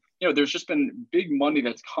Holdings, and there's just been big money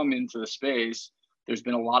that's come into the space. There's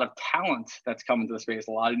been a lot of talent that's come into the space,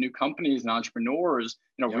 a lot of new companies and entrepreneurs,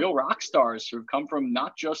 yep. Real rock stars who've come from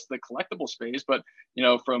not just the collectible space, but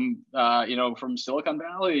from Silicon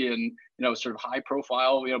Valley and sort of high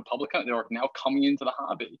profile public companies that are now coming into the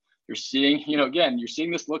hobby. You're seeing you're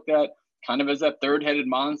seeing this looked at kind of as that third-headed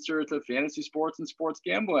monster to fantasy sports and sports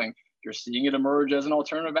gambling. You're seeing it emerge as an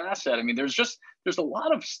alternative asset. I mean, there's a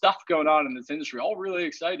lot of stuff going on in this industry, all really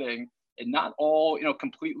exciting, and not all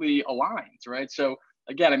completely aligned, right? So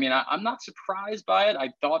again, I mean, I'm not surprised by it.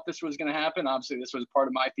 I thought this was going to happen. Obviously, this was part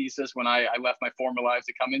of my thesis when I left my former life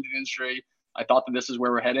to come into the industry. I thought that this is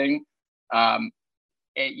where we're heading.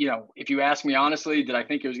 If you ask me honestly, did I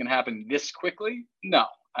think it was going to happen this quickly? No.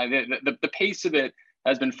 The pace of it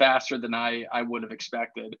has been faster than I would have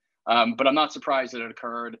expected. But I'm not surprised that it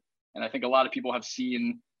occurred. And I think a lot of people have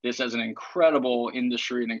seen this as an incredible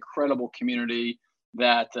industry, an incredible community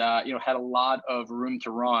that had a lot of room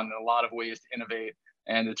to run and a lot of ways to innovate.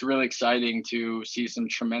 And it's really exciting to see some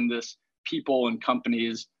tremendous people and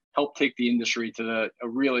companies help take the industry to a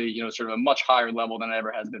really, sort of a much higher level than it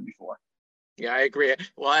ever has been before. Yeah, I agree.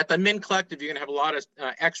 Well, at the Mint Collective, you're going to have a lot of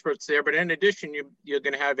experts there, but in addition, you're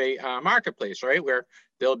going to have a marketplace, right, where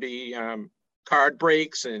there'll be card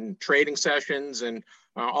breaks and trading sessions and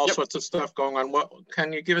all sorts of stuff going on. What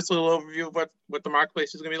can you give us a little overview of what the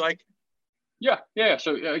marketplace is going to be like? Yeah.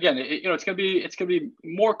 So again, it's going to be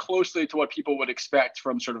more closely to what people would expect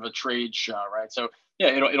from sort of a trade show, right? So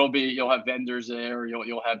yeah, you'll have vendors there,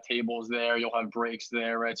 you'll have tables there, you'll have breaks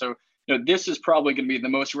there, right? So this is probably going to be the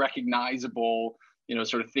most recognizable,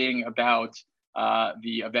 sort of thing about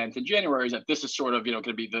the event in January, is that this is sort of going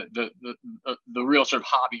to be the real sort of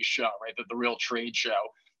hobby show, right? The real trade show.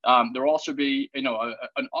 There will also be an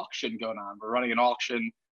auction going on. We're running an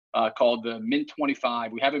auction called the Mint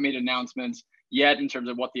 25. We haven't made announcements yet in terms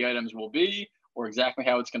of what the items will be or exactly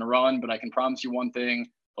how it's going to run, but I can promise you one thing: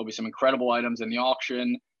 there'll be some incredible items in the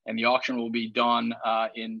auction, and the auction will be done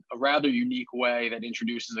in a rather unique way that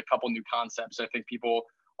introduces a couple new concepts I think people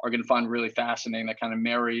are going to find really fascinating, that kind of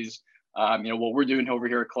marries what we're doing over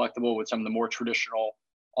here at Collectible with some of the more traditional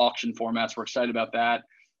auction formats. We're excited about that.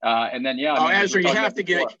 And then Ezra, you have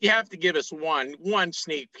to give us one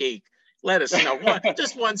sneak peek. Let us know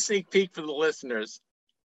just one sneak peek for the listeners.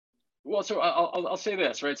 Well, so I'll say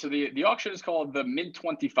this, right? So the auction is called the Mint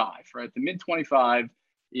 25, right? The Mint 25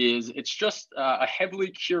 it's just a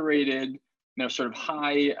heavily curated, sort of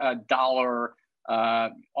high dollar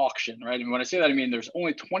auction, right? And when I say that, I mean there's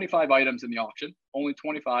only 25 items in the auction, only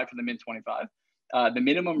 25 for the Mint 25. The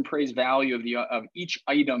minimum appraised value of each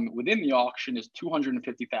item within the auction is $250,000,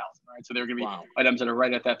 right? So there are going to be items that are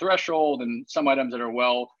right at that threshold, and some items that are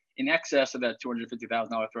well in excess of that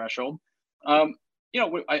 $250,000 threshold. I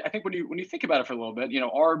think when you think about it for a little bit,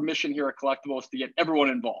 our mission here at Collectible is to get everyone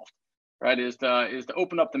involved, right? Is to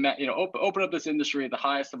open up open up this industry at the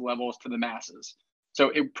highest of levels to the masses. So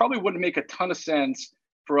it probably wouldn't make a ton of sense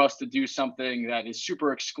for us to do something that is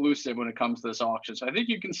super exclusive when it comes to this auction. So I think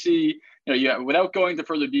you can see, without going into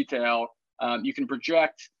further detail, you can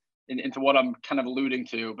project into what I'm kind of alluding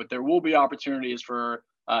to, but there will be opportunities for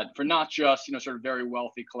not just, sort of very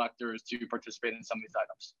wealthy collectors to participate in some of these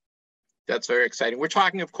items. That's very exciting. We're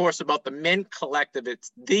talking, of course, about the Mint Collective.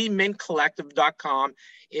 It's themintcollective.com.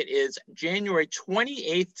 It is January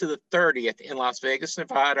 28th to the 30th in Las Vegas,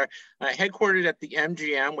 Nevada, headquartered at the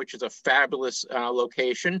MGM, which is a fabulous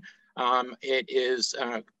location. It is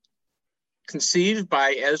conceived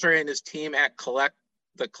by Ezra and his team at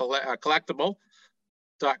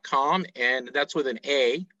Collectible.com, and that's with an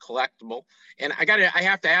A, Collectible. And I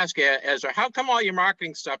have to ask you, Ezra, how come all your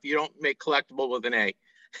marketing stuff you don't make Collectible with an A?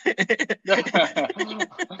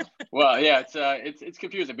 Well, yeah, it's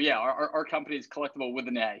confusing, but yeah, our company is Collectible with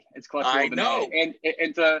an A. It's Collectible with an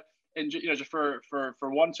A. And just for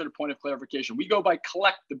one sort of point of clarification, we go by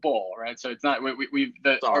Collectible, right? So it's not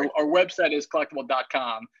our website is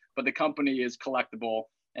collectible.com, but the company is Collectible.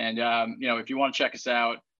 And if you want to check us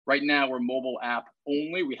out, right now we're mobile app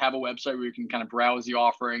only. We have a website where you can kind of browse the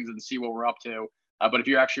offerings and see what we're up to. But if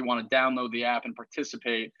you actually want to download the app and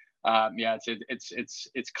participate,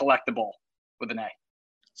 it's Collectible with an A.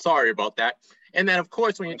 Sorry about that. And then, of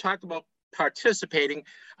course, when you talk about participating,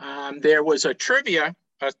 there was a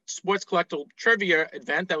sports collectible trivia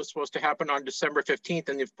event that was supposed to happen on December 15th,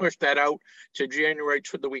 and they've pushed that out to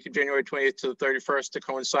the week of January 20th to the 31st to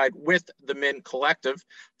coincide with the Mint Collective,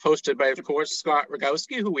 hosted by, of course, Scott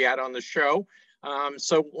Rogowski, who we had on the show.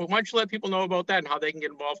 So why don't you let people know about that and how they can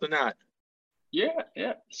get involved in that? Yeah.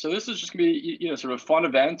 So this is just gonna be, sort of a fun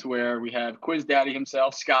event where we have Quiz Daddy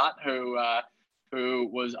himself, Scott, who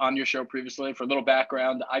was on your show previously. For a little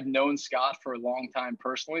background, I've known Scott for a long time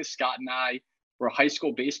personally. Scott and I were high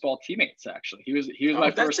school baseball teammates. Actually, he was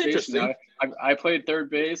my first baseman. I played third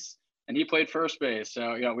base and he played first base.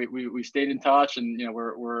 So we stayed in touch, and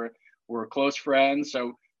we're close friends.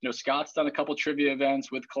 So Scott's done a couple trivia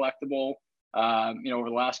events with Collectible, over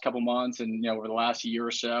the last couple months and over the last year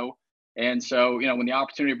or so. And so, when the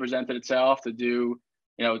opportunity presented itself to do,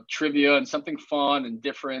 trivia and something fun and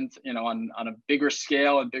different, on a bigger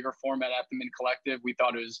scale and bigger format at the Mint Collective, we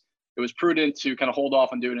thought it was prudent to kind of hold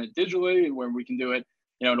off on doing it digitally, and where we can do it,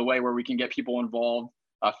 in a way where we can get people involved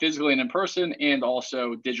physically and in person, and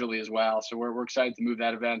also digitally as well. So we're excited to move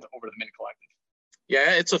that event over to the Mint Collective.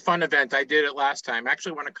 Yeah, it's a fun event. I did it last time. I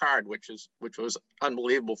actually won a card, which was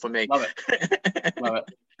unbelievable for me. Love it. Love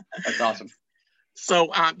it. That's awesome. So,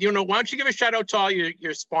 why don't you give a shout out to all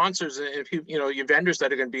your sponsors and your vendors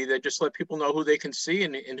that are going to be there? Just let people know who they can see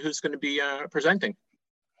and who's going to be presenting.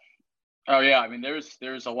 Oh yeah, I mean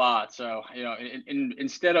there's a lot. So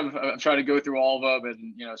instead of trying to go through all of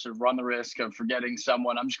them and sort of run the risk of forgetting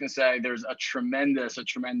someone, I'm just gonna say there's a tremendous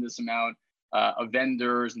amount of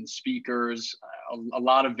vendors and speakers, a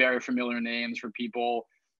lot of very familiar names for people.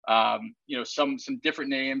 Some different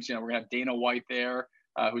names. We're gonna have Dana White there,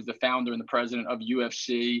 who's the founder and the president of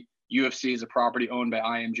UFC. UFC is a property owned by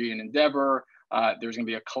IMG and Endeavor. There's going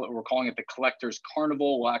to be we're calling it the Collectors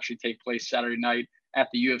Carnival. Will actually take place Saturday night at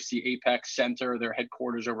the UFC Apex Center, their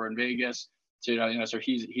headquarters over in Vegas. So so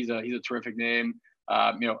he's a terrific name.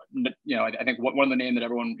 I think one of the names that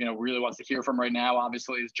everyone really wants to hear from right now,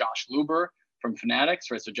 obviously, is Josh Luber from Fanatics,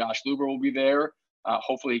 right? So Josh Luber will be there.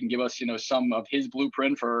 Hopefully, he can give us some of his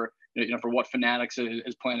blueprint for for what Fanatics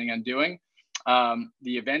is planning on doing.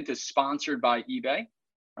 The event is sponsored by eBay.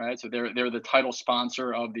 Right, so they're the title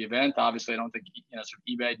sponsor of the event. Obviously, I don't think sort of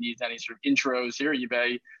eBay needs any sort of intros here.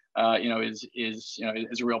 eBay, is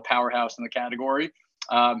a real powerhouse in the category.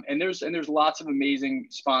 And there's lots of amazing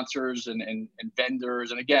sponsors and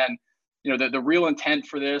vendors. And again, the real intent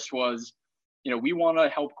for this was, we want to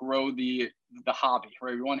help grow the hobby,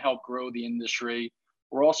 right? We want to help grow the industry.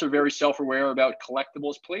 We're also very self-aware about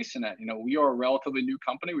collectibles place in it. We are a relatively new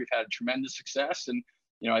company. We've had tremendous success, and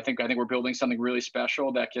I think we're building something really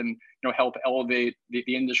special that can, help elevate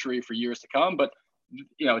the industry for years to come. But,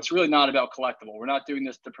 it's really not about collectible. We're not doing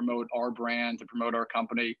this to promote our brand, to promote our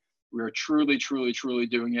company. We're truly, truly, truly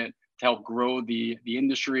doing it to help grow the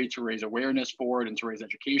industry, to raise awareness for it, and to raise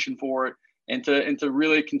education for it, and to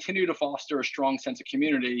really continue to foster a strong sense of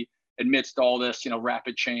community amidst all this,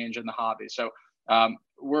 rapid change in the hobby. So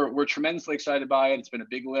we're tremendously excited by it. It's been a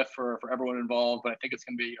big lift for everyone involved, but I think it's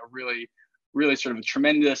going to be a really sort of a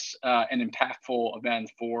tremendous and impactful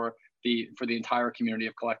event for the entire community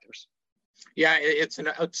of collectors. Yeah, it's an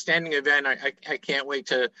outstanding event. I can't wait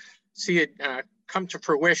to see it come to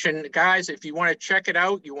fruition. Guys, if you want to check it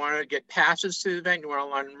out, you want to get passes to the event, you want to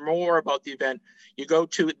learn more about the event, you go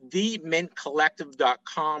to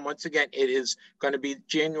themintcollective.com. Once again, it is going to be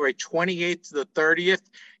January 28th to the 30th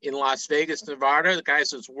in Las Vegas, Nevada.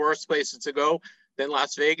 Guys, it's worst places to go than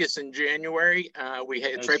Las Vegas in January.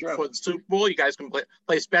 It's right before the Super Bowl. You guys can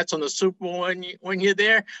place bets on the Super Bowl when you're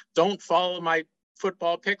there. Don't follow my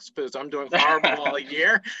football picks because I'm doing horrible all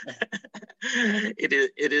year.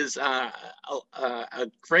 It is a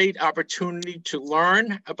great opportunity to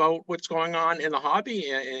learn about what's going on in the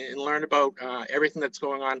hobby and learn about everything that's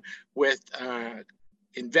going on with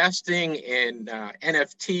investing and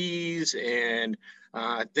NFTs and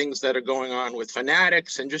things that are going on with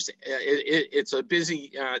Fanatics, and just it's a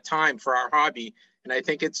busy time for our hobby, and I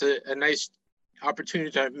think it's a nice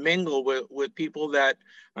opportunity to mingle with people that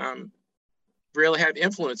really have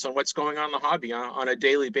influence on what's going on in the hobby on a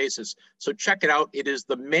daily basis. So check it out. It is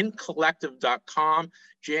themintcollective.com,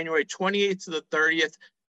 January 28th to the 30th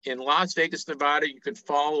in Las Vegas, Nevada. You can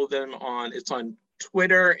follow them on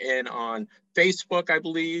Twitter and on Facebook, I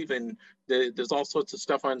believe, and there's all sorts of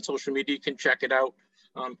stuff on social media. You can check it out.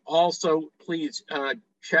 Also, please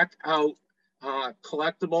check out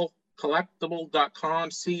collectible.com, collectable.com.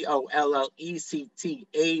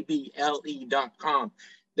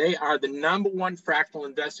 They are the #1 fractional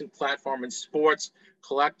investing platform in sports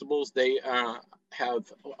collectibles. They have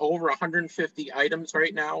over 150 items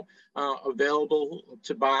right now available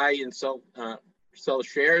to buy and sell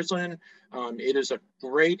shares in. It is a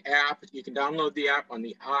great app. You can download the app on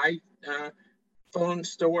the iPhone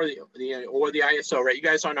store or the ISO, right? You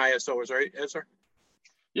guys on ISOs, right, Ezra?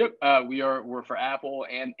 Yep, we're for Apple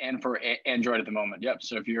and for Android at the moment. Yep.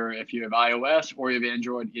 So if you have iOS or you have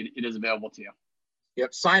Android, it is available to you.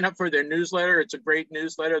 Yep. Sign up for their newsletter. It's a great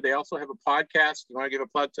newsletter. They also have a podcast. You want to give a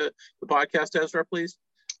plug to the podcast, Ezra, please?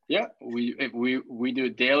 Yeah, we do a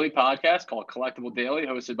daily podcast called Collectible Daily,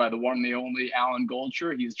 hosted by the one and the only Alan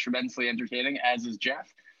Goldshire. He's tremendously entertaining, as is Jeff.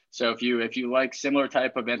 So if you like similar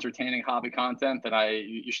type of entertaining hobby content, then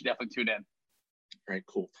you should definitely tune in. All right,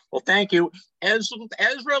 cool. Well, thank you,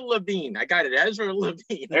 Ezra Levine. I got it, Ezra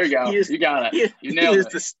Levine. There you go. You got it. You nailed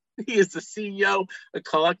it. He is the CEO of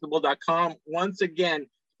Collectable.com. Once again,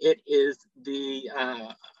 it is the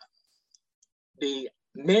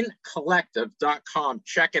mintcollective.com.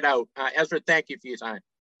 Check it out. Ezra, thank you for your time.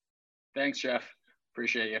 Thanks, Jeff.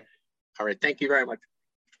 Appreciate you. All right, thank you very much.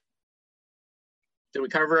 Did we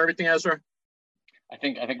cover everything, Ezra? I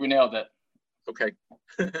think we nailed it. Okay.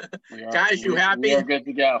 Guys, you happy? We are good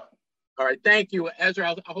to go. All right, thank you, Ezra.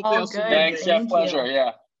 Hopefully I'll see you. Thanks, Jeff. Pleasure.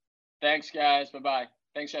 Yeah. Thanks, guys. Bye-bye.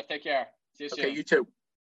 Thanks, Jeff. Take care. See you soon. Okay, you too.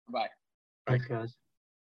 Bye. Thanks, guys.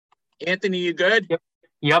 Anthony, you good?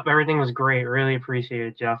 Yep, everything was great. Really appreciate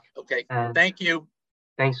it, Jeff. Okay, thank you.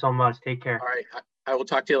 Thanks so much. Take care. All right, I will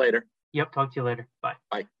talk to you later. Yep. Talk to you later. Bye.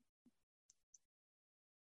 Bye.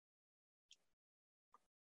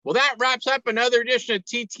 Well, that wraps up another edition of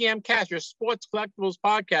TTM Cast, your sports collectibles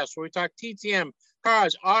podcast, where we talk TTM,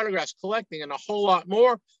 cards, autographs, collecting, and a whole lot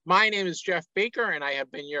more. My name is Jeff Baker, and I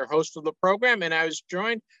have been your host of the program, and I was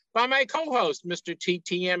joined by my co-host, Mr.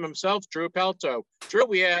 TTM himself, Drew Pelto. Drew,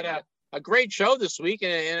 we had a great show this week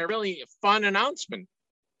and a really fun announcement.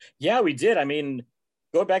 Yeah, we did. I mean,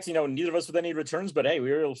 going back to, neither of us with any returns, but hey, we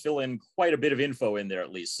were able to fill in quite a bit of info in there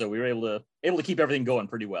at least. So we were able to keep everything going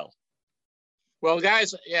pretty well. Well,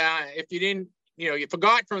 guys, if you didn't, you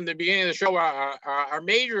forgot from the beginning of the show, our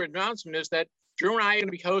major announcement is that Drew and I are going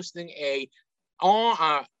to be hosting a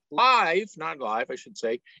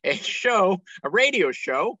radio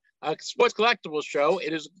show, a sports collectibles show.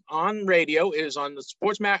 It is on radio. It is on the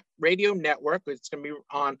Sports Map Radio Network. It's going to be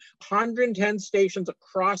on 110 stations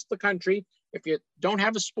across the country. If you don't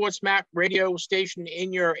have a Sports Map radio station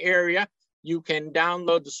in your area, you can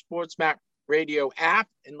download the Sports Map Radio app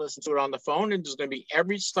and listen to it on the phone. And it's going to be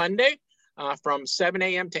every Sunday from 7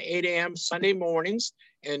 a.m. to 8 a.m. Sunday mornings.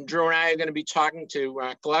 And Drew and I are going to be talking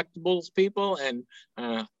to collectibles people and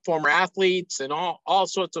former athletes and all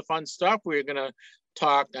sorts of fun stuff. We're going to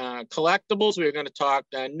talk collectibles. We're going to talk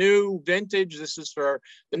new, vintage. This is for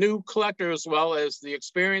the new collector as well as the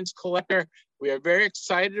experienced collector. We are very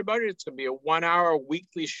excited about it. It's going to be a 1-hour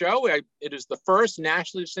weekly show. It is the first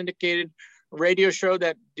nationally syndicated radio show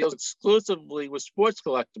that deals exclusively with sports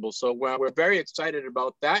collectibles. So we're very excited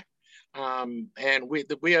about that. And we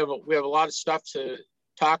have a lot of stuff to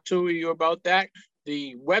talk to you about that.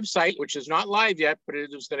 The website, which is not live yet, but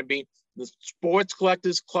it is going to be the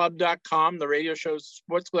sportscollectorsclub.com. The radio show is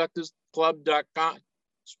sportscollectorsclub.com.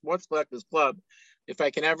 Sports Collectors Club. If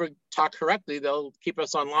I can ever talk correctly, they'll keep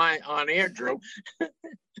us on air, Drew.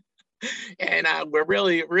 And we're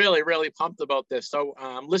really, really, really pumped about this. So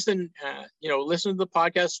listen to the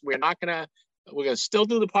podcast. We're going to still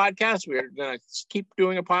do the podcast. We're going to keep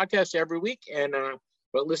doing a podcast every week. And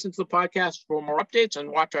but listen to the podcast for more updates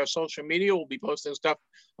and watch our social media. We'll be posting stuff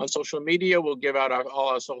on social media. We'll give out all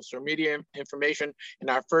our social media information. And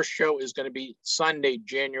our first show is going to be Sunday,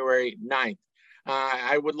 January 9th.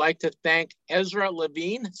 I would like to thank Ezra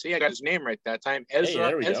Levine. See, I got his name right that time.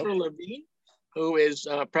 Ezra Levine, who is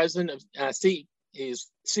president of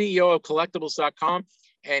is CEO of collectibles.com,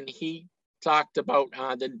 and he talked about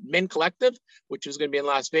the Mint Collective, which is going to be in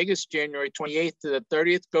Las Vegas, January 28th to the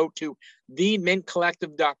 30th. Go to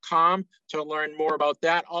themintcollective.com to learn more about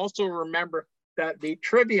that. Also, remember that the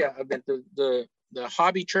trivia event, the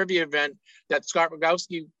hobby trivia event that Scott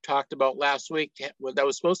Rogowski talked about last week, that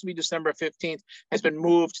was supposed to be December 15th, has been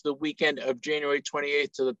moved to the weekend of January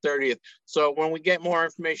 28th to the 30th. So when we get more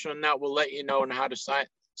information on that, we'll let you know on how to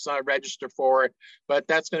register for it. But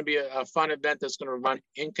that's going to be a fun event that's going to run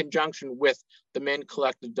in conjunction with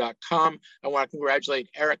themintcollective.com. I want to congratulate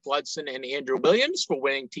Eric Ludson and Andrew Williams for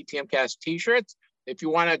winning TTM Cast t-shirts. If you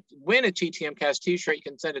want to win a TTM Cast t-shirt, you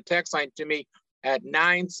can send a text line to me at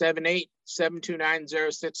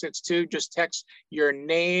 978-729-0662. Just text your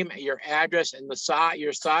name, your address, and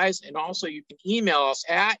your size. And also you can email us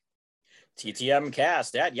at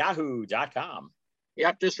ttmcast@yahoo.com.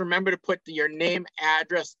 Yep, just remember to put your name,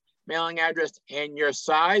 address, mailing address, and your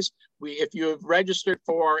size. If you have registered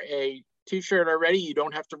for a t-shirt already, you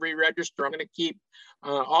don't have to re-register. I'm going to keep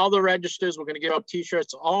all the registers. We're going to give out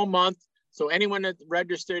t-shirts all month. So anyone that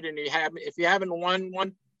registered and if you haven't won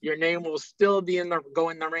one, your name will still be go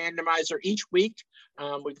in the randomizer each week.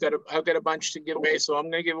 I've got a bunch to give away, so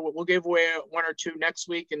we'll give away 1 or 2 next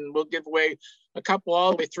week, and we'll give away a couple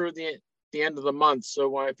all the way through the end of the month.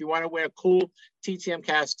 So if you want to wear a cool TTM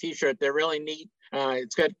Cast t-shirt, they're really neat.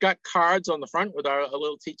 It's got cards on the front with a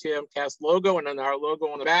little TTM Cast logo, and then our logo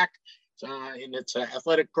on the back. And it's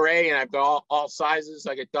athletic gray, and I've got all sizes.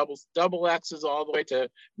 I get double X's all the way to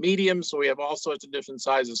medium, so we have all sorts of different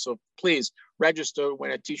sizes. So please register to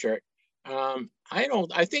win a t-shirt. I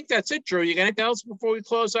think that's it, Drew. You got anything else before we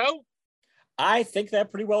close out? I think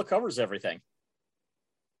that pretty well covers everything.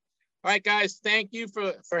 All right, guys, thank you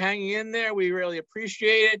for hanging in there. We really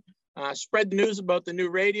appreciate it. Spread the news about the new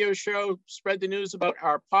radio show. Spread the news about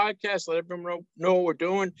our podcast. Let everyone know what we're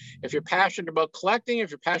doing. If you're passionate about collecting, if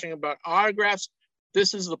you're passionate about autographs,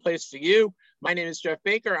 this is the place for you. My name is Jeff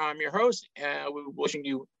Baker. I'm your host. We're wishing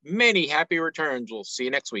you many happy returns. We'll see you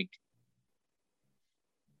next week.